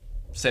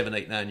 7,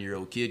 8,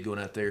 9-year-old kid going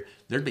out there,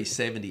 there'd be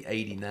 70,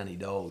 80, 90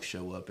 dogs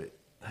show up at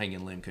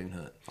Hanging Limb Coon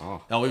Hunt.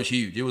 Oh, it was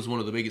huge. It was one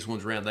of the biggest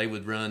ones around. They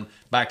would run,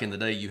 back in the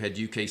day, you had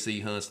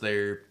UKC hunts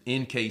there,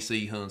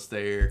 NKC hunts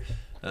there.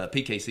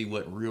 PKC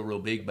wasn't real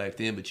big back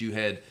then, but you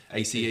had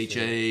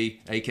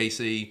ACHA,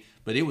 AKC,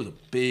 but it was a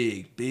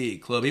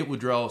big club. It would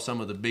draw some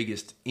of the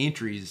biggest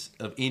entries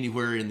of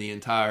anywhere in the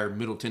entire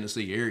Middle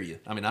Tennessee area.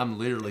 I mean,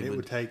 it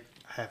would take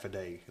half a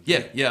day.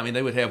 Yeah. I mean,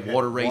 they would have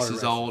water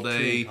races all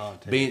day,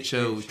 bench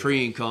shows,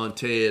 treeing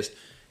contests.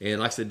 And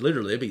like I said,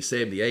 literally, it'd be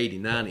 70, 80,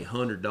 90,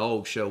 100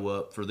 dogs show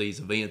up for these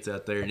events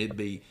out there. And it'd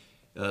be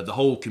the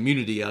whole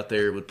community out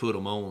there would put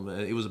them on.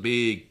 It was a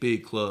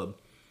big club.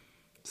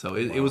 So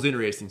it was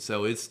interesting.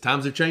 So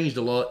times have changed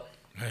a lot.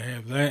 They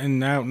have that. And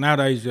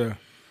nowadays, the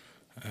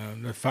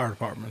fire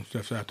department and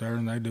stuff's out there,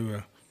 and they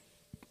do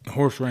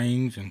horse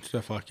rings and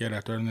stuff like that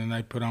out there. And then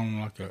they put on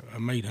like a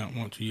meat hunt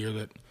once a year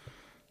that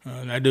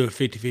they do a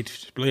 50-50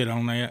 split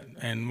on that.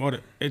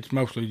 And it's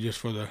mostly just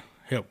for the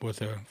help with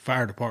the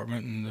fire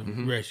department and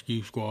the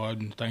rescue squad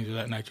and things of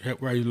that nature,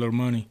 help raise a little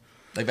money.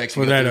 They've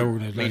actually for that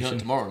organization. Meat hunt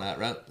tomorrow night,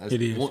 right?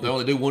 It is. They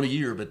only do one a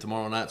year, but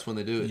tomorrow night's when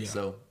they do it. Yeah.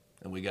 So,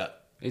 and we got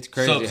it's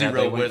crazy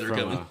sub-zero weather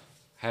coming.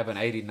 Having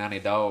 80, 90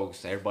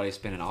 dogs, everybody's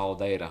spending all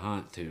day at a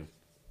hunt to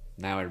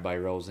now everybody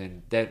rolls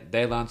in.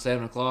 Deadline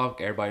 7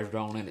 o'clock, everybody's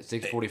rolling in at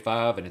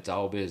 6:45, and it's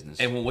all business.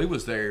 And when we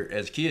was there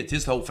as kids,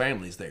 his whole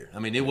family's there. I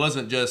mean, it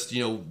wasn't just,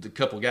 the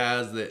couple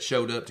guys that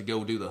showed up to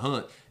go do the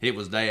hunt. It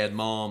was dad,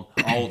 mom,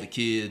 all the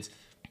kids,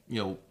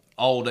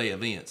 all day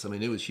events. I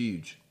mean, it was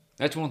huge.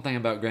 That's one thing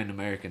about Grand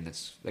American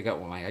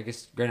I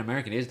guess Grand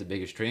American is the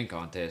biggest tree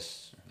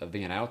contest of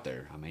being out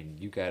there. I mean,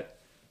 you got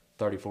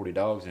 30, 40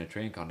 dogs in a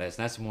tree contest.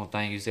 And that's the one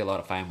thing you see a lot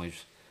of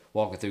families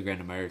walking through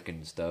Grand American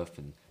and stuff,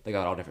 and they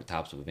got all different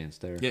types of events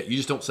there. Yeah, you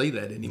just don't see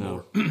that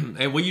anymore. No.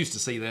 And we used to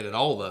see that at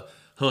all the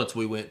hunts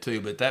we went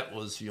to, but that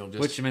was, just...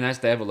 Which, I mean, that's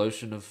the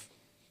evolution of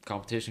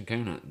competition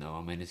coon hunting, though.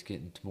 I mean, it's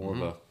getting to more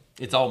of a...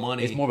 It's all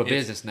money. It's more of a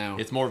business now.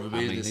 It's more of a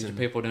business. I mean, these are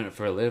people doing it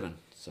for a living,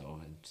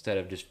 so instead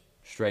of just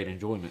straight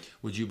enjoyment.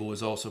 Would you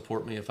boys all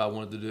support me if I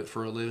wanted to do it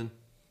for a living?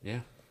 Yeah.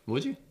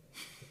 Would you?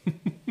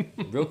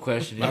 Real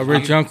question. My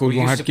rich uncle's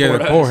going to have to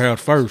get a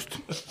poorhouse first.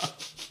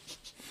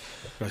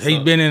 Because he's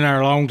been in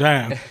there a long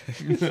time.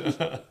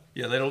 Yeah,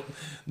 Yeah, they don't.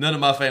 None of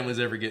my family's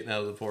ever getting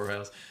out of the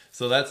poorhouse.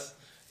 So that's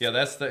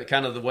the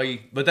kind of the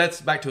way. But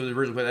that's back to the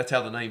original. That's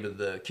how the name of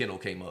the kennel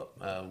came up.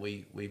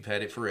 We've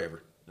had it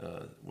forever.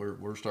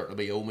 We're starting to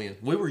be old men.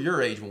 We were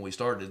your age when we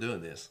started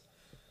doing this,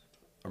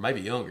 or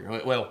maybe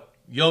younger. Well,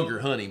 younger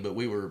hunting, but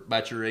we were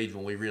about your age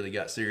when we really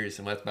got serious,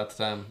 and that's about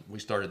the time we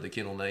started the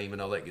kennel name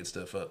and all that good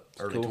stuff up.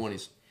 Early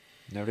 20s.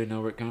 Never did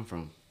know where it come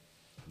from.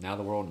 Now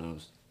the world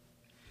knows.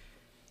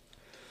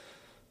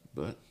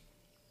 But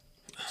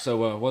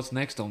so, what's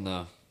next on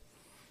the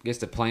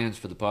plans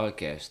for the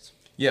podcast?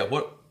 Yeah,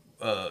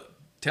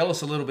 tell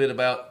us a little bit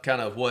about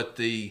kind of what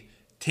the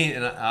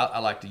and I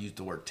like to use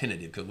the word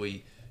tentative because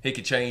it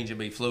could change and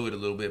be fluid a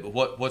little bit.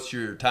 But what's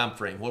your time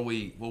frame? What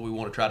we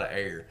want to try to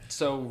air?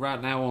 So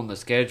right now on the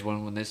schedule,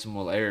 when this one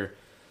will air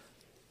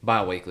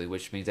bi-weekly,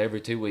 which means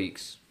every 2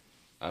 weeks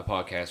a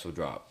podcast will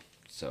drop.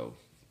 So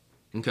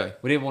okay,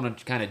 we didn't want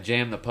to kind of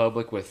jam the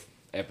public with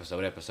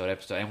episode.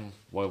 And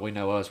well, we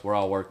know us, we're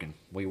all working.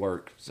 We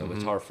work, so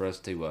it's hard for us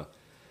to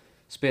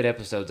spit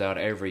episodes out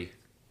every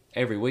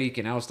week.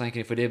 And I was thinking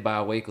if we did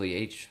bi-weekly,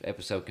 each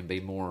episode can be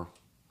more,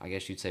 I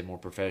guess you'd say, more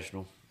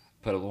professional.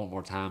 Put a little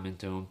more time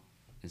into them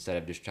instead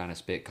of just trying to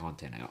spit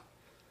content out.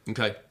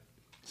 Okay,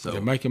 so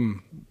make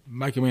them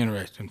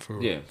interesting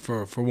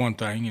for one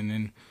thing, and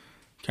then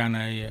kind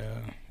of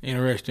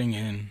interesting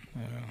and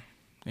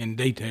in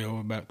detail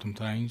about some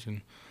things.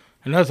 And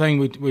another thing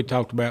we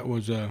talked about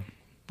was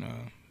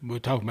we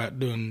talked about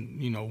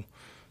doing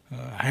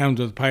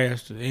hounds of the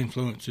past, the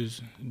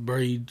influences,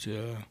 breeds,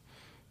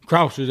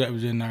 crosses that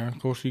was in there. Of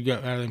course, you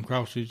got out of them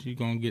crosses, you're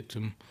gonna get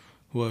some.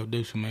 We'll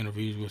do some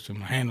interviews with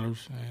some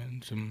handlers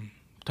and some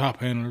top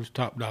handlers,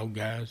 top dog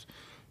guys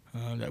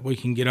that we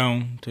can get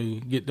on to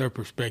get their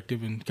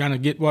perspective and kind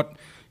of get what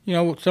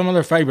some of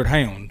their favorite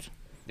hounds.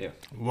 Yeah.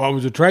 What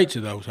was the traits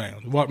of those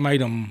hounds? What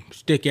made them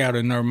stick out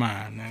in their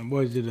mind? And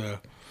was it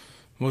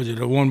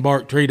a one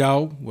bark tree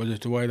dog? Was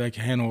it the way they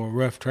could handle a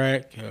rough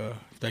track?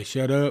 If they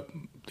shut up,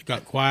 they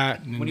got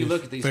quiet. And when you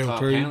look at these top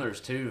through.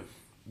 handlers too,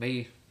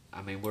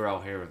 we're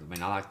all here.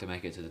 I like to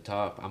make it to the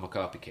top. I'm a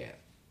copycat.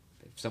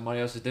 If somebody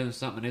else is doing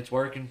something and it's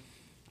working,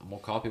 I'm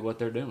gonna copy what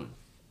they're doing.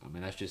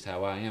 That's just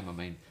how I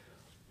am.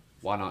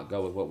 Why not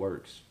go with what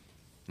works?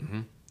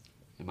 Mm-hmm.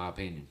 In my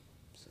opinion.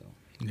 So.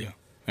 Yeah,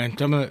 and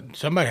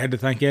somebody had to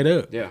think that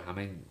up. Yeah,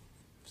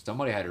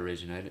 somebody had to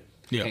originate it.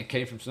 Yeah, it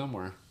came from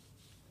somewhere.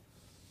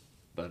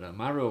 But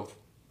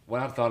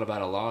what I've thought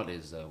about a lot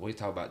is we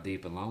talk about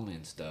deep and lonely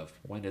and stuff.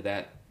 When did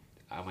that?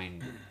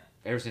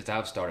 Ever since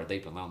I've started,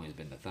 deep and lonely has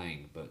been the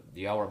thing. But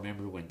do y'all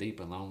remember when deep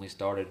and lonely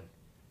started?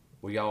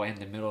 Were y'all in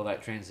the middle of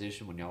that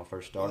transition when y'all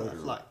first started?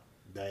 Well, like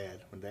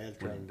Dad. When Dad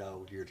trained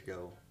dogs years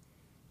ago,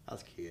 I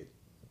was a kid.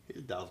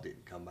 His dogs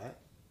didn't come back.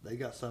 They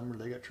got summer,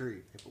 they got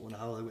tree. If it went in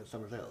the hole, they went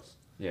somewhere else.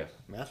 Yeah.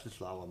 That's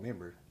just all I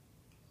remember.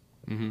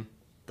 Mm-hmm.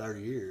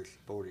 30 years,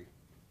 40.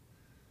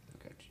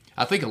 Okay.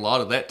 I think a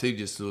lot of that too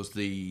just was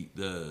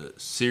the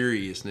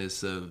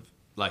seriousness of,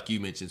 like you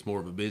mentioned, it's more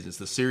of a business.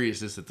 The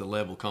seriousness at the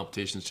level of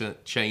competition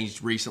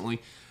changed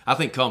recently. I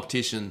think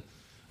competition,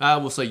 I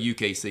will say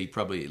UKC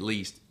probably at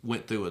least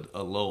went through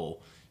a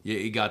lull.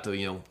 It got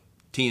to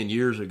 10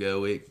 years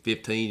ago,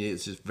 15,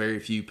 it's just very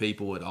few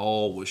people at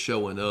all was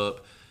showing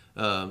up.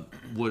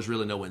 Was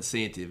really no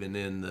incentive, and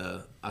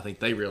then I think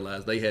they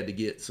realized they had to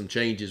get some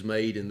changes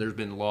made, and there's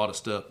been a lot of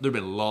stuff. There've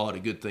been a lot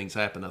of good things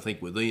happen, I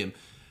think, with them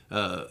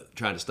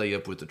trying to stay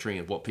up with the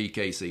trend. What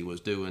PKC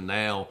was doing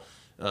now,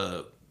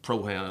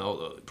 Pro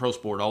Hound, Pro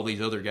Sport, all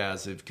these other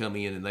guys have come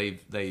in and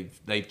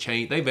they've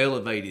changed. They've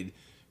elevated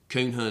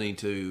coon hunting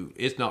to,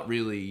 it's not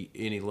really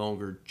any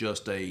longer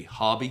just a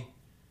hobby.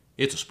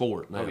 It's a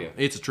sport now. Oh, yeah.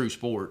 It's a true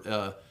sport,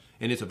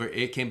 and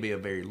it can be a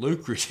very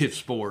lucrative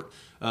sport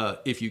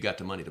if you got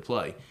the money to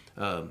play.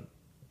 I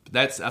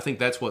think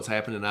that's what's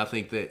happened, and I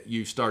think that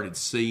you started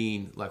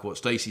seeing, like what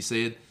Stacy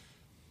said,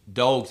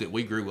 dogs that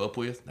we grew up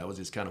with. That was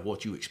just kind of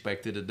what you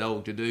expected a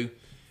dog to do.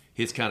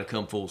 It's kind of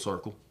come full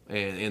circle,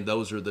 and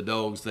those are the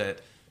dogs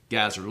that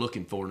guys are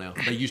looking for now.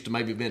 They used to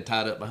maybe have been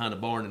tied up behind a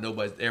barn, and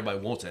everybody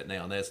wants that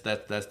now. And that's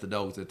the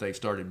dogs that they've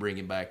started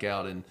bringing back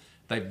out, and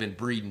they've been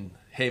breeding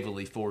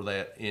heavily for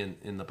that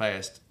in the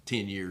past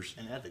 10 years.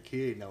 And as a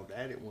kid,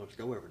 Dad didn't want us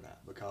to go every night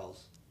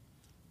because,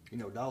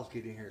 dogs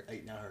get in here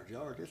 800-900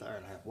 yards. It's an hour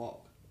and a half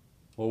walk.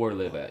 Well, where we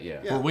live at,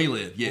 yeah. Where we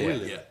live, yeah, Where we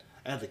live. yeah.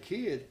 As a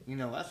kid,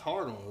 that's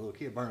hard on a little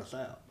kid, burn us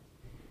out.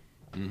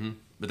 Mm-hmm.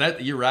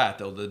 But you're right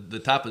though.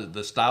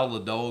 The style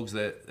of dogs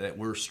that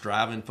we're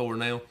striving for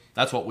now,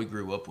 that's what we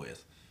grew up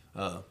with.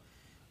 A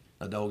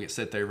dog that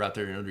sat there right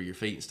there under your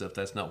feet and stuff.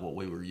 That's not what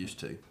we were used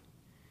to.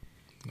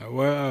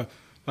 Well,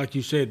 like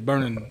you said,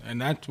 burning,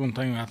 and that's one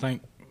thing I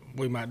think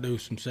we might do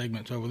some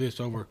segments over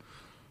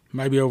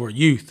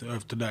youth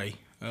of today.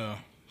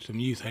 Some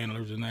youth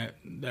handlers and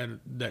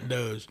that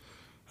does.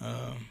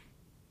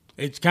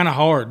 It's kind of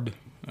hard.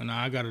 And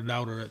I got a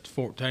daughter that's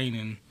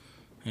 14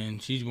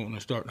 and she's wanting to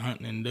start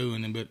hunting and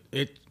doing it, but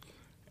it,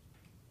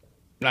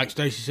 like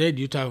Stacy said,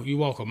 you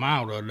walk a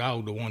mile to a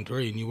dog to one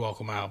tree and you walk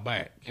a mile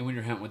back. And when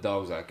you're hunting with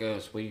dogs like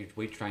us, we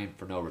train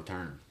for no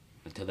return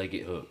until they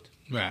get hooked.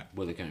 Right.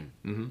 with a coon.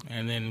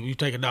 And then you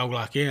take a dog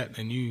like that,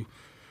 and you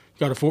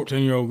got a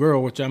 14-year-old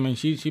girl, which I mean,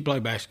 she play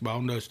basketball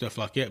and does stuff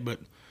like that, but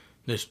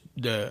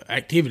the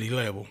activity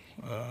level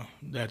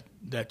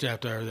that's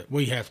out there that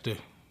we have to,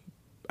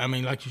 I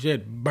mean, like you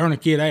said, burn a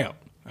kid out.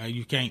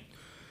 You can't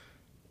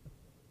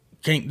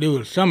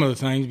do some of the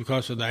things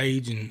because of the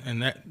age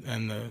and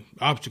the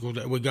obstacles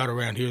that we got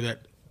around here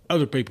that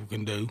other people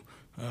can do,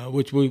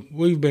 which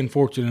we've been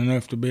fortunate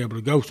enough to be able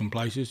to go some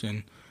places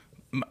and,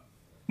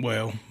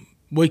 well,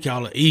 we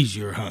call it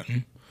easier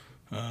hunting,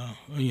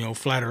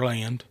 flatter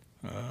land,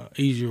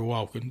 easier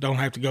walking. Don't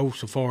have to go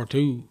so far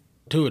to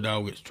a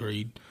dog gets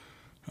treed.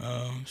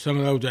 Some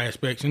of those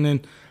aspects. And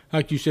then,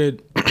 like you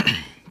said,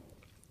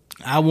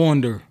 I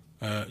wonder,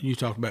 you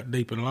talk about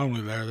deep and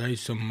lonely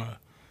there's some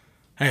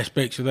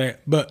aspects of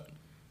that. But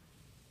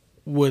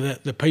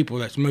with the people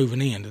that's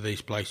moving into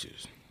these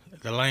places,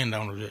 the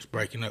landowners that's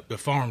breaking up, the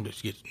farm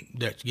that's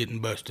getting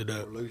busted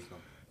up,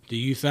 do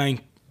you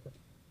think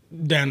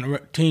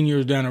 10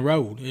 years down the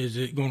road, is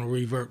it going to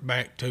revert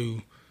back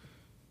to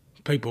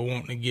people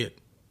wanting to get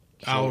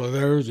all of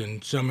theirs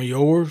and some of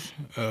yours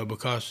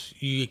because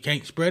you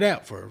can't spread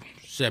out for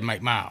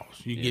 7-8 miles?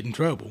 You get in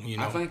trouble,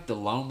 I think the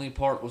lonely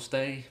part will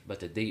stay, but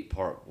the deep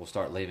part will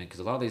start leaving because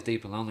a lot of these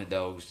deep and lonely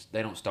dogs,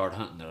 they don't start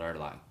hunting. They're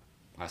like,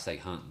 I say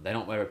hunting. They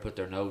don't ever put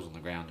their nose on the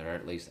ground. They're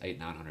at least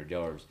 800-900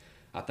 yards.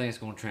 I think it's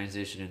going to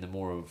transition into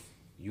more of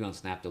you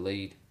unsnap the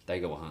lead, they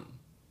go hunting.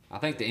 I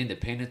think the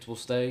independence will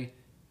stay,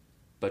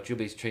 but you'll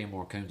be treating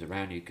more coons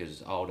around you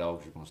because all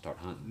dogs are going to start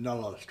hunting. Not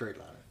a lot of straight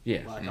lining.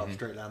 Yeah. Like off the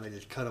straight line, they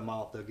just cut them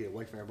off. They'll get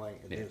away from everybody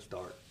and then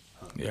start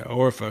hunting. Yeah,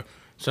 or if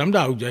some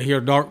dogs, they hear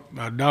a dog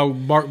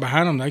bark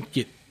behind them, they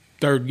get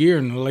third gear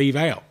and leave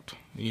out.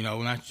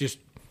 And that's just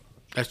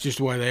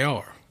the way they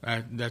are.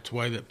 That's the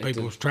way that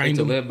people's trained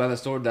them. To live by the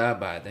sword, die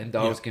by it. Them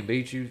dogs can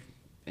beat you,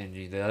 and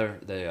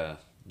the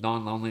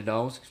non-lonely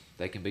dogs,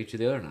 they can beat you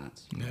the other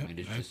nights. Yeah, I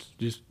mean,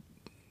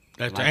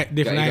 that's like, a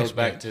different it aspect. goes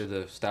back to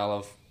the style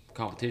of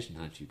competition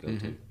hunt you go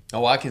to.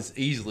 Oh, I can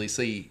easily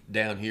see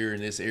down here in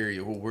this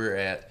area where we're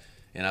at,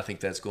 and I think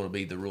that's going to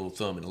be the rule of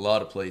thumb in a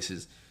lot of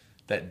places,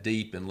 that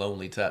deep and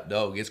lonely type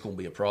dog, it's going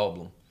to be a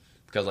problem.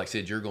 Because like I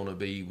said, you're going to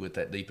be with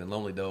that deep and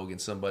lonely dog in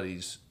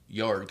somebody's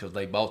yard because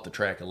they bought the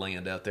tract of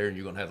land out there, and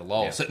you're going to have the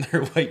law sitting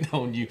there waiting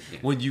on you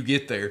when you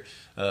get there.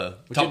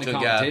 Which Talk in to the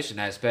a guy. competition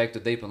aspect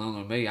of deep and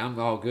lonely with me, I'm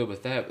all good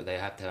with that, but they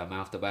have to have a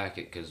mouth to back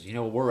it because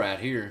we're out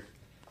here,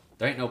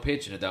 there ain't no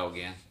pitching a dog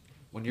in.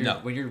 When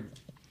you're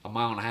a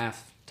mile and a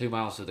half, 2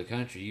 miles to the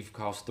country, you've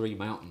crossed 3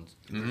 mountains.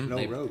 There's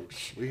no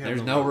roads.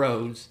 There's no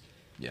roads.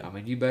 Yeah. I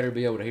mean, you better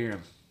be able to hear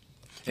them.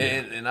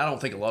 And I don't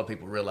think a lot of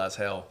people realize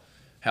how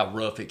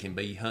rough it can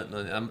be hunting.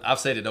 I've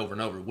said it over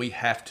and over. We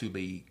have to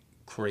be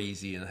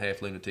crazy and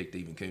half lunatic to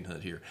even coon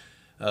hunt here.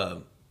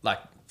 Like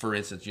for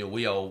instance,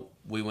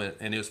 we went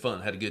and it was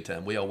fun. Had a good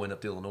time. We all went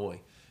up to Illinois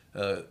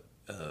a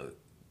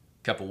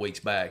couple weeks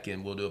back,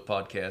 and we'll do a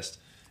podcast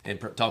and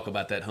talk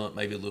about that hunt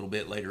maybe a little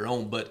bit later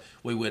on. But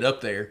we went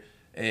up there,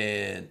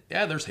 and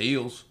there's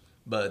hills,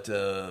 but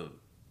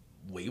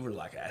we were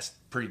like, that's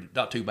pretty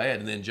not too bad.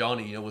 And then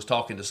Johnny, was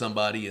talking to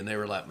somebody, and they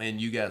were like, man,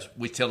 you guys,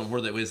 we tell them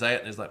where they was at,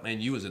 and it's like, man,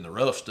 you was in the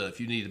rough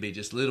stuff. You need to be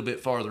just a little bit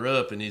farther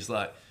up. And he's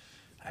like,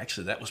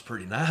 actually, that was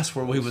pretty nice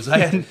where we was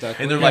at. And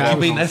they're like, you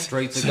mean that's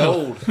straight to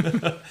gold?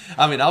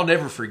 I mean, I'll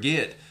never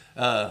forget.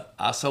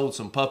 I sold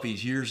some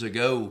puppies years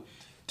ago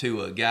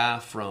to a guy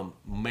from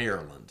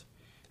Maryland,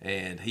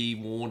 and he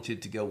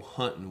wanted to go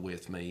hunting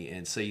with me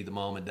and see the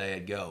mom and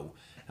dad go.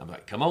 I'm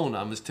like, come on,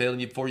 I'm just telling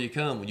you before you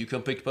come. When you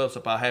come pick the pups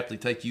up, I'll happily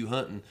take you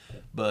hunting,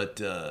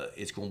 but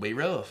it's going to be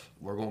rough.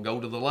 We're going to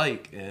go to the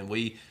lake. And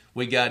we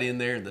got in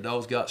there, and the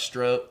dogs got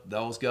struck,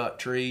 dogs got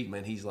treed.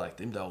 Man, he's like,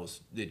 them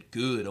dogs did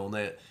good on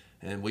that.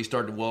 And we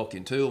started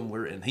walking to him,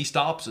 and he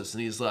stops us,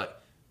 and he's like,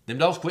 them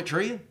dogs quit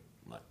treeing?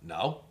 I'm like,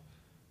 no,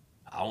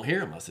 I don't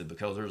hear them. I said,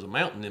 because there's a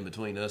mountain in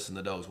between us and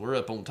the dogs. We're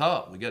up on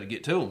top. We got to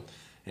get to them.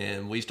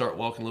 And we start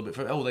walking a little bit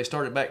further. Oh, they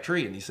started back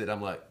treeing. He said,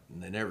 I'm like,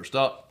 they never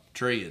stopped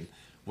treeing.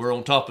 We're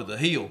on top of the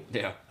hill.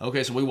 Yeah.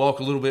 Okay, so we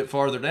walk a little bit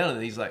farther down,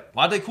 and he's like,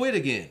 why'd they quit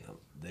again?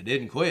 They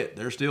didn't quit.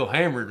 They're still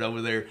hammered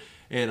over there.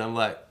 And I'm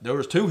like, there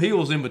was 2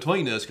 hills in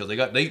between us because they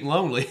got deep and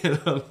lonely.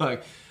 And I'm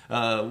like,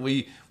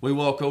 we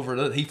walk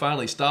over. He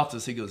finally stopped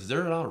us. He goes, is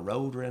there not a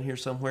road around here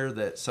somewhere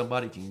that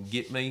somebody can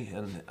get me?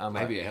 And I'm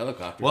Maybe like, a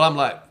helicopter. well, I'm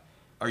like,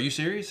 are you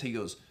serious? He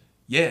goes,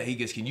 yeah. He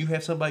goes, can you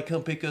have somebody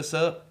come pick us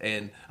up?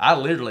 And I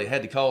literally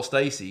had to call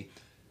Stacy.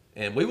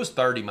 And we was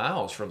 30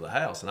 miles from the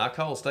house, and I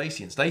called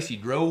Stacy, and Stacy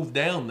drove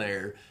down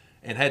there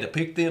and had to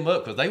pick them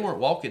up because they weren't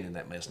walking in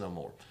that mess no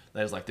more.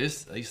 They was like,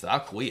 this. He said,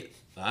 I'll quit.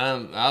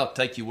 I'll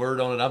take your word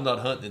on it. I'm not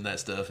hunting in that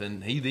stuff.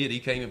 And he did. He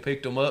came and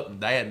picked them up, and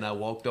Dad and I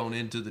walked on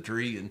into the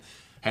tree and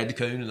had the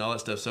coon and all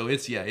that stuff. So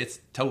it's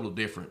total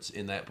difference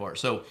in that part.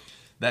 So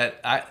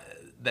that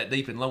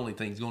deep and lonely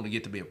thing is going to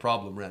get to be a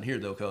problem around here,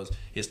 though, because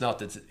it's not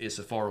that it's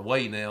so far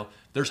away now.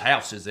 There's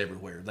houses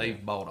everywhere.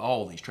 They've bought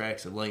all these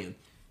tracts of land.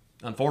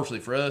 Unfortunately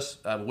for us,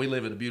 we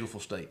live in a beautiful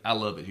state. I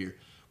love it here,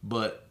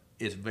 but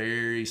it's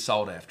very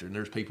sought after, and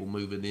there's people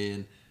moving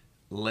in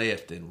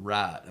left and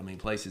right. I mean,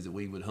 places that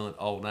we would hunt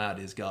all night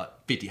has got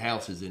 50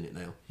 houses in it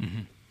now. Mm-hmm.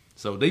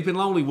 So deep and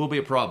lonely will be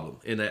a problem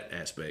in that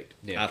aspect,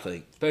 Yeah. I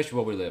think. Especially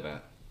where we live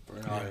at.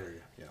 In our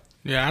area, yeah.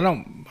 Yeah,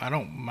 I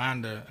don't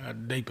mind a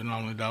deep and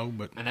lonely dog,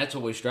 but And that's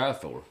what we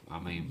strive for. I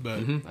mean,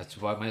 that's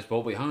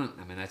what we hunt.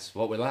 I mean, that's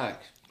what we like.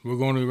 we're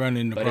going to run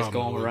into But problems. it's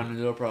going to with run it.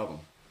 into a problem.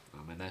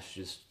 I mean, that's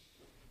just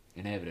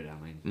inevitable.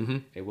 I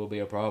mean, it will be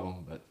a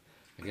problem, but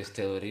I guess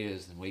till it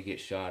is, and we get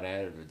shot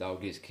at or the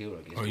dog gets killed,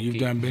 I guess. Oh, we'll you've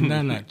keep- been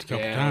down that a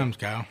couple Yeah. times,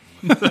 Kyle.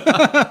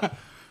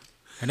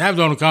 And that was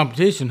on a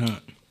competition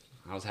hunt.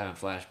 I was having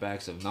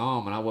flashbacks of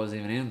Nom, and I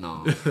wasn't even in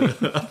Nom.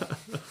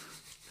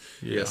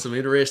 Yeah, some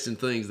interesting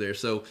things there.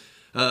 So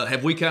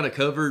have we kind of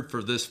covered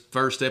for this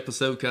first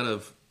episode kind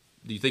of,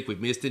 do you think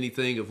we've missed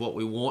anything of what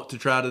we want to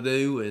try to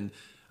do? And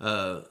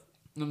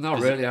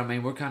Not really. I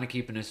mean, we're kind of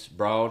keeping this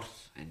broad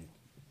and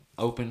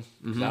open.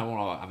 'Cause I don't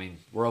want to. I mean,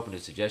 we're open to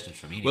suggestions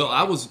from anybody. well,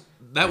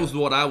 that was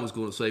what I was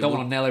going to say. don't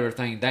want to nail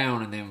everything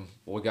down, and then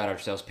we got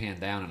ourselves pinned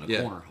down in a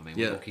Yeah. corner. I mean,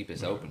 Yeah. we'll keep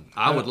this open.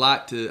 I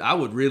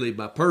would really,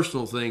 my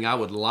personal thing, I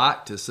would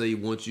like to see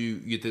once you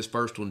get this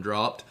first one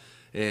dropped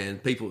and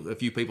a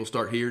few people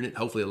start hearing it,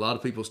 hopefully a lot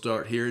of people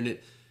start hearing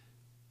it,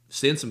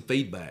 send some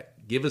feedback.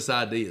 Give us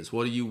ideas.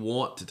 What do you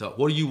want to talk?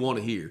 What do you want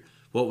to hear?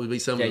 What would be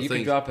some Yeah, of the you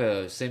things?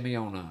 can send me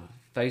on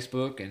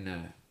Facebook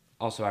and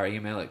also our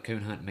email at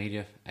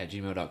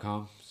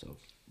coonhuntmedia@gmail.com. So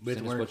With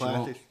send us Winter what you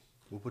want. Classics,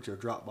 we'll put your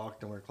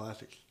Dropbox in Winter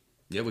Classics.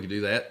 Yeah, we can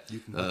do that. You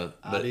can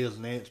But- put ideas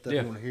and that stuff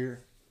Yeah. you want to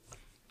hear. If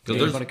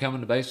there's- anybody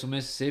coming to Batesville,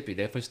 Mississippi,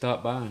 definitely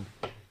stop by and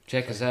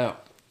check us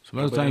out. Some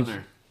other We'll be down things,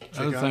 there. Check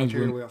other out things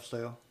material we, we have to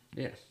sell.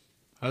 Yeah.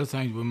 other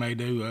things we may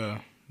do.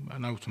 I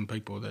know some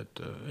people that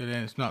and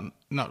it's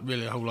not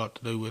really a whole lot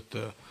to do with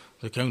the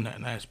coon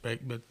hunting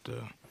aspect, but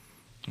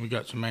we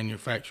got some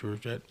manufacturers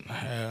that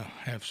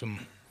have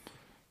some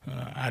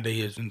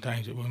ideas and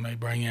things that we may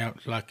bring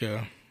out, like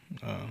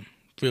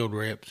field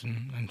reps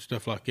and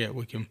stuff like that.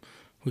 We can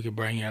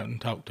bring out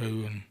and talk to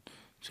and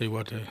see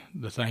what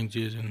the things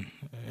is, and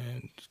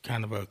it's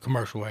kind of a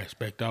commercial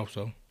aspect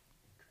also.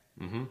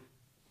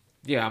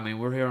 Yeah, I mean,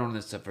 we're here on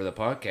this for the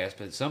podcast,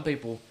 but some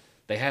people,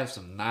 they have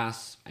some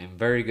nice and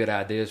very good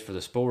ideas for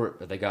the sport,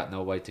 but they got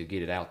no way to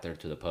get it out there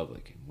to the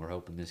public. And we're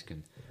hoping this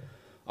can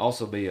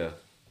also be a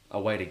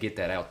way to get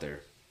that out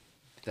there,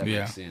 if that Yeah.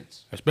 makes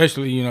sense.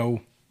 Especially,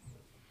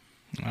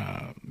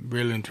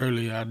 really and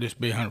truly, I'll just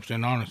be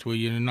 100% honest with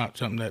you. It's not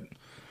something that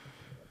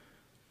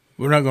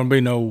we're not going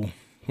to be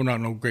we're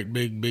not no great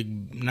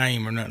big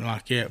name or nothing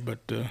like that.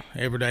 But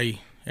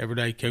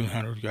everyday coon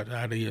hunters got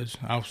ideas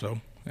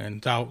also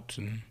and thoughts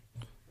and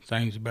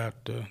things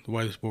about the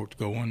way the sport's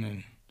going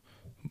and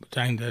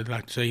things they'd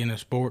like to see in the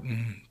sport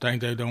and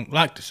things they don't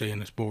like to see in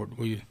the sport.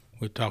 We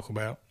talk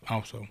about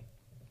also.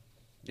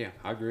 Yeah,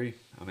 I agree.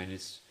 I mean,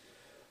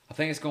 I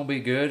think it's going to be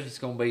good. It's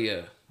going to be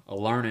a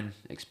learning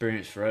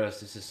experience for us.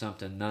 This is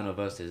something none of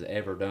us has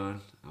ever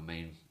done. I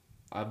mean,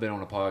 I've been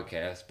on a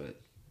podcast, but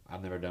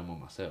I've never done one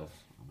myself.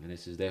 I mean,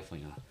 this is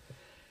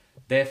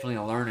definitely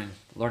a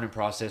learning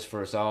process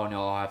for us all, and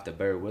y'all have to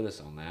bear with us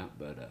on that.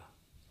 But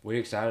we're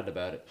excited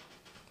about it.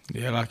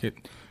 Yeah, like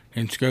it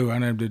in school, I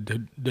never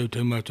did do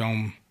too much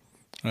on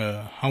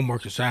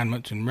homework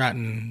assignments and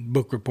writing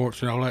book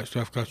reports and all that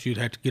stuff because you'd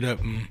have to get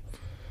up and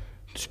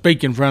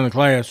speak in front of the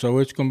class. So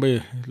it's going to be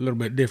a little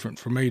bit different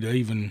for me to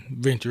even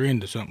venture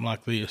into something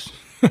like this.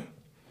 I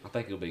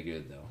think it'll be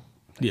good, though.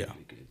 Yeah. It'll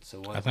be good.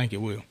 So I think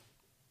it will.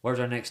 where's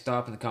our next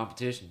stop in the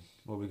competition?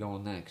 Where are we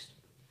going next?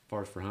 As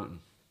far as for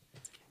hunting,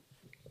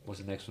 what's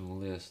the next one on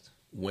the list?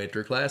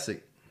 Winter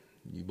Classic.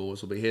 You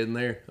boys will be heading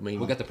there. I mean,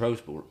 We got the pro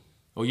sport.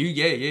 Oh,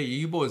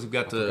 you boys have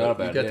got forgot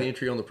about the it.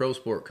 entry on the pro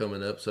sport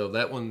coming up. So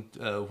that one,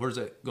 where's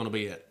that going to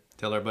be at?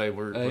 Tell everybody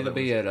where. It'll that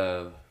be one's-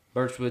 at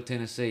Birchwood,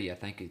 Tennessee. I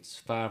think it's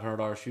 $500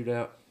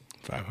 shootout.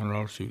 $500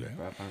 shootout.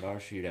 $500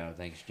 shootout. I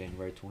think it's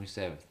January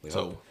 27th.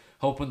 So-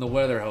 Hoping the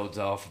weather holds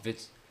off. If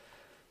it's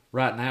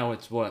right now,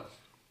 it's what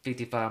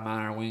 55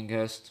 mile wind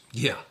gust,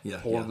 Yeah.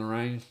 pouring the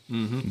rain.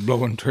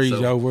 Blowing trees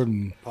So- over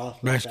and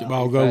Possibly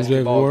basketball south. goes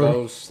Basketball everywhere.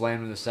 goes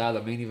slamming the side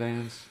of the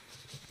minivans.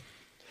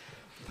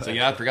 So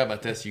yeah, I forgot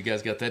about that. So you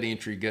guys got that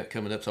entry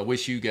coming up. So I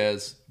wish you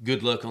guys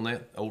good luck on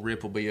that. Old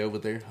Rip will be over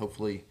there.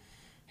 Hopefully,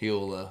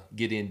 he'll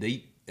get in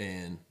deep,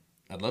 and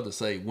I'd love to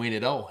say win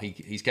it all.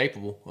 He's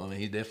capable. I mean,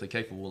 he's definitely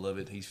capable of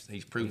it. He's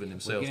proven We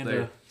himself get there.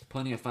 into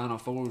plenty of Final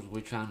Fours.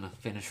 We're trying to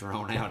finish her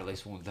on out at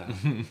least one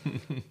time.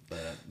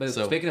 but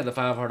So- speaking of the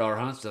 $500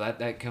 hunts, so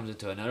that comes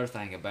into another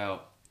thing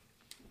about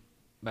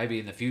maybe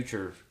in the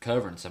future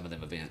covering some of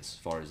them events as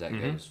far as that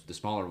goes, the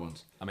smaller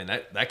ones. I mean,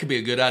 that could be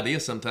a good idea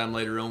sometime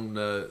later on.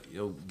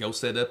 Go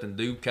set up and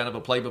do kind of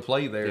a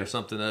play-by-play there Yeah. or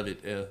something of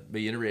it.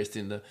 Be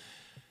interesting.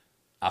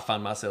 I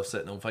find myself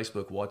sitting on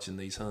Facebook watching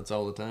these hunts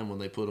all the time when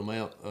they put them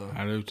out.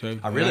 I do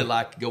too. I really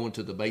like going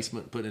to the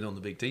basement and putting it on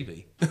the big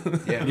TV.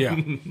 Yeah. Yeah,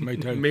 me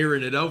too.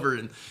 Mirroring it over,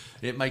 and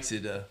it makes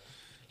it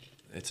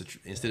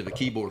instead of a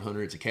keyboard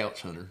hunter, it's a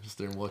couch hunter. Just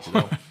there and watch it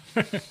all.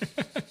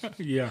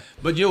 Yeah.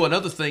 But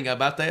another thing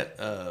about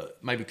that,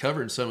 maybe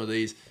covering some of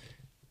these,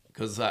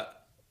 because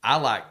I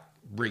like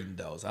breeding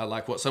dogs. I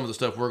like some of the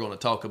stuff we're going to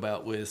talk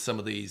about with some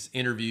of these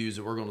interviews,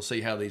 and we're going to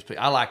see how these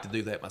people. I like to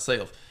do that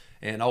myself,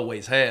 and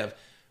always have.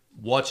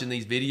 Watching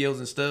these videos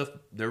and stuff,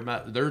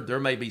 there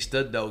may be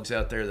stud dogs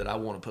out there that I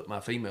want to put my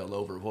female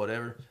over or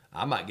whatever.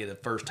 I might get a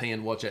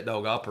firsthand watch that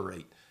dog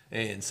operate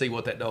and see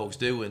what that dog's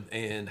doing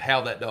and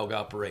how that dog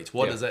operates.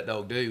 What does that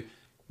dog do?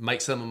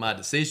 Make some of my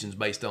decisions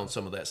based on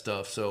some of that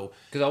stuff. So,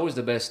 because always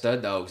the best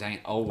stud dogs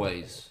ain't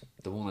always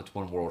the one that's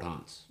won world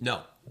hunts.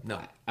 No.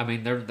 I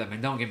mean,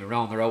 don't get me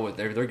wrong.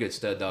 They're good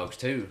stud dogs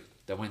too.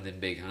 That win them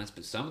big hunts,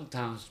 but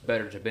sometimes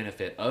better to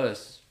benefit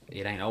us.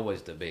 It ain't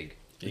always the big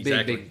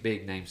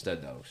name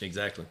stud dogs.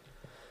 Exactly.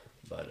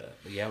 But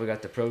yeah, we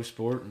got the pro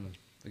sport, and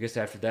I guess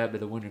after that, be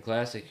the Winter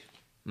Classic.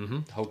 Mm-hmm.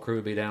 The whole crew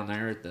will be down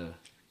there at the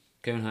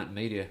Coon Hunting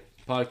Media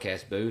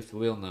podcast booth.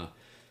 We'll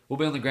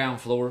be on the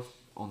ground floor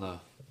on the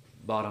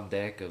bottom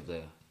deck of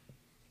the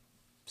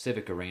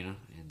Civic Arena,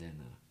 and then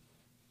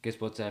guess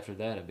what's after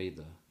that? It'll be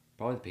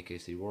probably the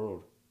PKC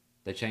World.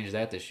 They changed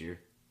that this year.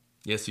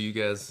 Yeah, so you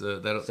guys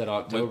Instead of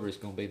October, it's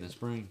going to be in the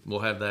spring.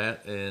 We'll have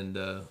that and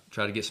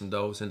try to get some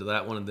dogs into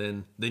that one, and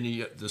then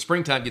the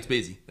springtime gets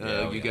busy.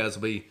 You guys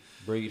will be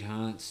breed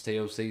hunts,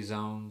 TOC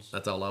zones.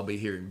 That's all I'll be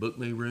hearing. Book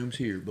me rooms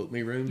here, book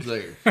me rooms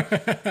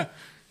there.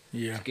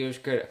 Yeah. Just give us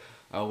credit.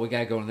 Oh, we got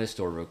to go in this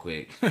store real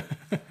quick.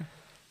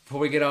 Before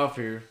we get off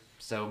here,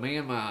 so me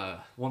and one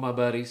of my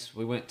buddies,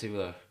 we went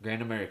to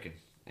Grand American,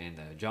 and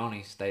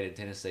Johnny stayed in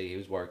Tennessee. He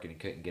was working and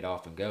couldn't get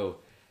off and go,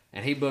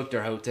 and he booked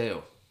our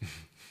hotel.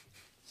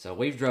 So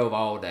we've drove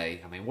all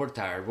day. I mean, we're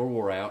tired. We're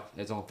wore out.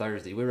 It's on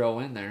Thursday. We roll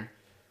in there,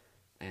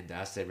 and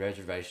I said,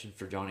 reservation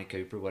for Johnny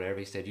Cooper, whatever.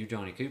 He said, you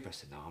Johnny Cooper? I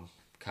said, no, I'm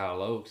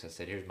Kyle Oaks. I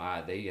said, here's my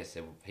ID. I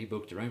said, well, he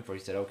booked a room for you.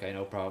 He said, okay,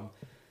 no problem.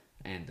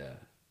 And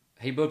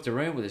he booked a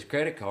room with his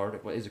credit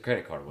card. Well, it was a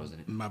credit card,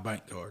 wasn't it? My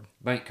bank card.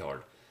 Bank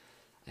card.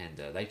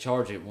 And they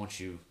charge it once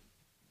you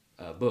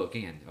book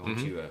in,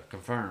 once you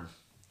confirm.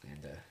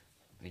 And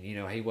you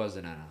know, he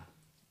wasn't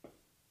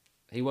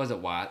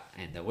white,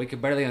 and we could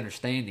barely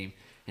understand him.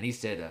 And he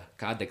said,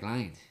 card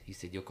declined. He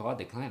said, your card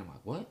declined. I'm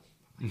like, what?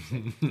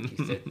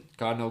 He said,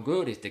 card no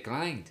good. It's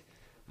declined.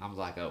 I'm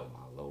like, oh,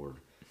 my Lord.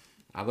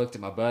 I looked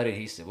at my buddy, and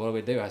he said, what do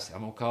we do? I said,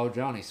 I'm going to call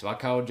Johnny. So I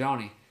called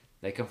Johnny.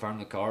 They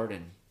confirmed the card,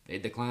 and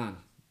it declined.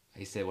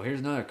 He said, well, here's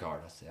another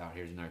card. I said, oh,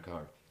 here's another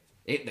card.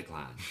 It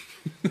declined.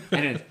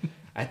 And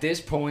at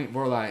this point,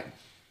 we're like,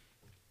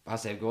 I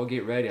said, go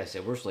get ready. I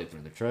said, we're sleeping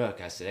in the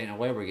truck. I said, ain't no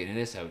way we're getting in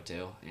this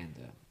hotel. And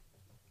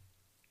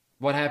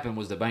what happened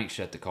was the bank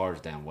shut the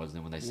cards down, wasn't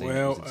it, when they seen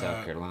it was in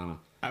South Carolina?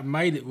 I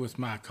made it with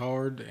my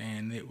card,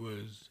 and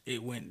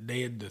it went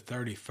dead the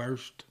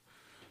 31st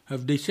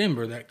of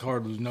December. That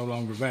card was no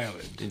longer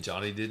valid. And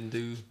Johnny didn't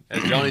do,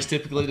 as Johnny's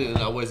typically do,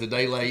 always a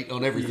day late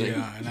on everything.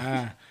 Yeah,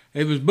 and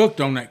it was booked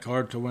on that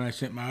card, so when I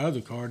sent my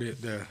other card,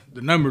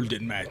 the numbers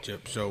didn't match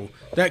up, so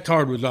that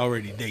card was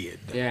already dead.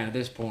 Yeah, and at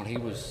this point,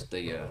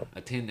 the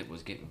attendant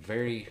was getting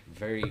very,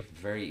 very,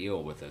 very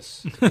ill with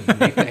us.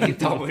 He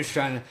thought we was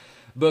trying to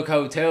book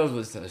hotels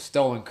with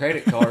stolen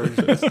credit cards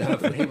and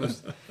stuff, and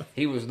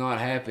he was not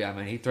happy. I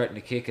mean, he threatened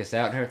to kick us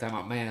out and everything. I'm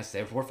like, man, I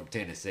said, if we're from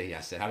Tennessee,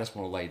 I said, I just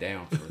want to lay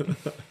down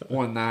for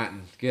one night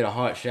and get a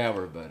hot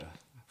shower, but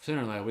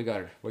sooner or later,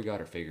 we got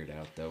her figured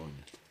out, though. And,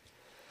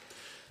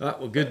 all right,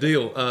 well, good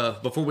deal.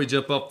 Before we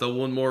jump up, though,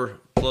 one more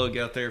plug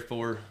out there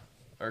for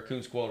our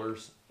coon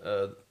squatters.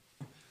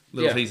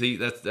 T,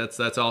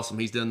 that's awesome.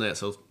 He's done that,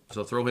 so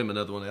throw him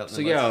another one out.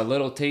 So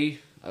Little T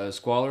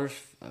Squallers,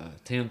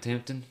 Tim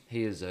Tempton,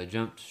 he has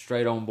jumped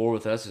straight on board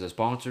with us as a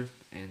sponsor,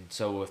 and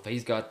so if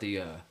he's got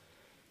the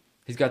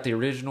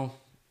original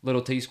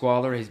Little T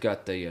Squaller, he's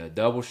got the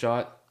double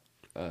shot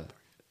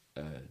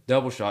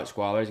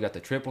Squaller, he's got the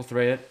triple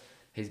threat,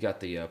 he's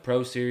got the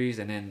Pro Series,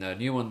 and then the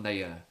new one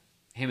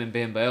him and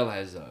Ben Bell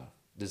has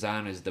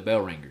designed is the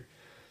Bell Ringer.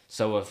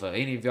 So if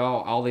any of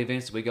y'all, all the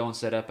events that we go and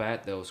set up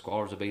at, those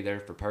squallers will be there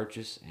for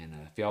purchase. And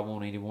if y'all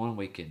want anyone,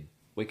 we can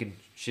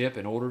ship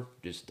and order.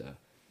 Just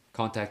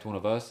contact one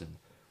of us and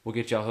we'll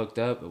get y'all hooked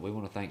up. But we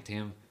want to thank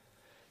Tim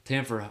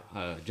for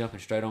jumping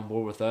straight on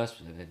board with us.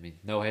 I mean,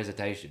 no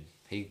hesitation.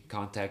 He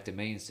contacted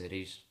me and said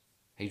he's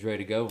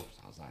ready to go. So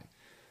I was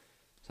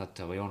like,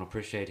 so we want to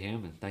appreciate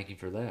him and thank him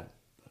for that.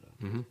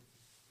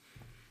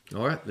 But,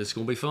 all right, this is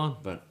gonna be fun.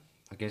 But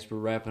I guess we're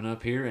wrapping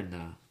up here,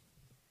 and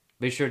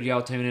be sure to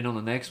y'all tune in on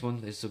the next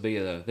one. This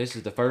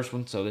is the first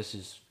one, so this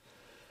is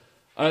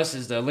us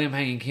as the Limb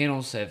Hanging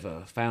Kennels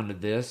have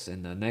founded this,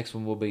 and the next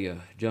one will be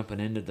jumping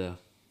into the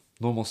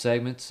normal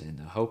segments,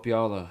 and I hope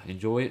y'all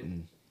enjoy it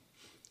and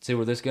see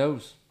where this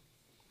goes.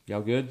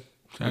 Y'all good?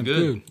 Sounds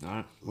good. All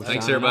right.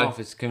 Thanks,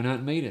 everybody. It's Coon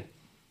Hunting Media.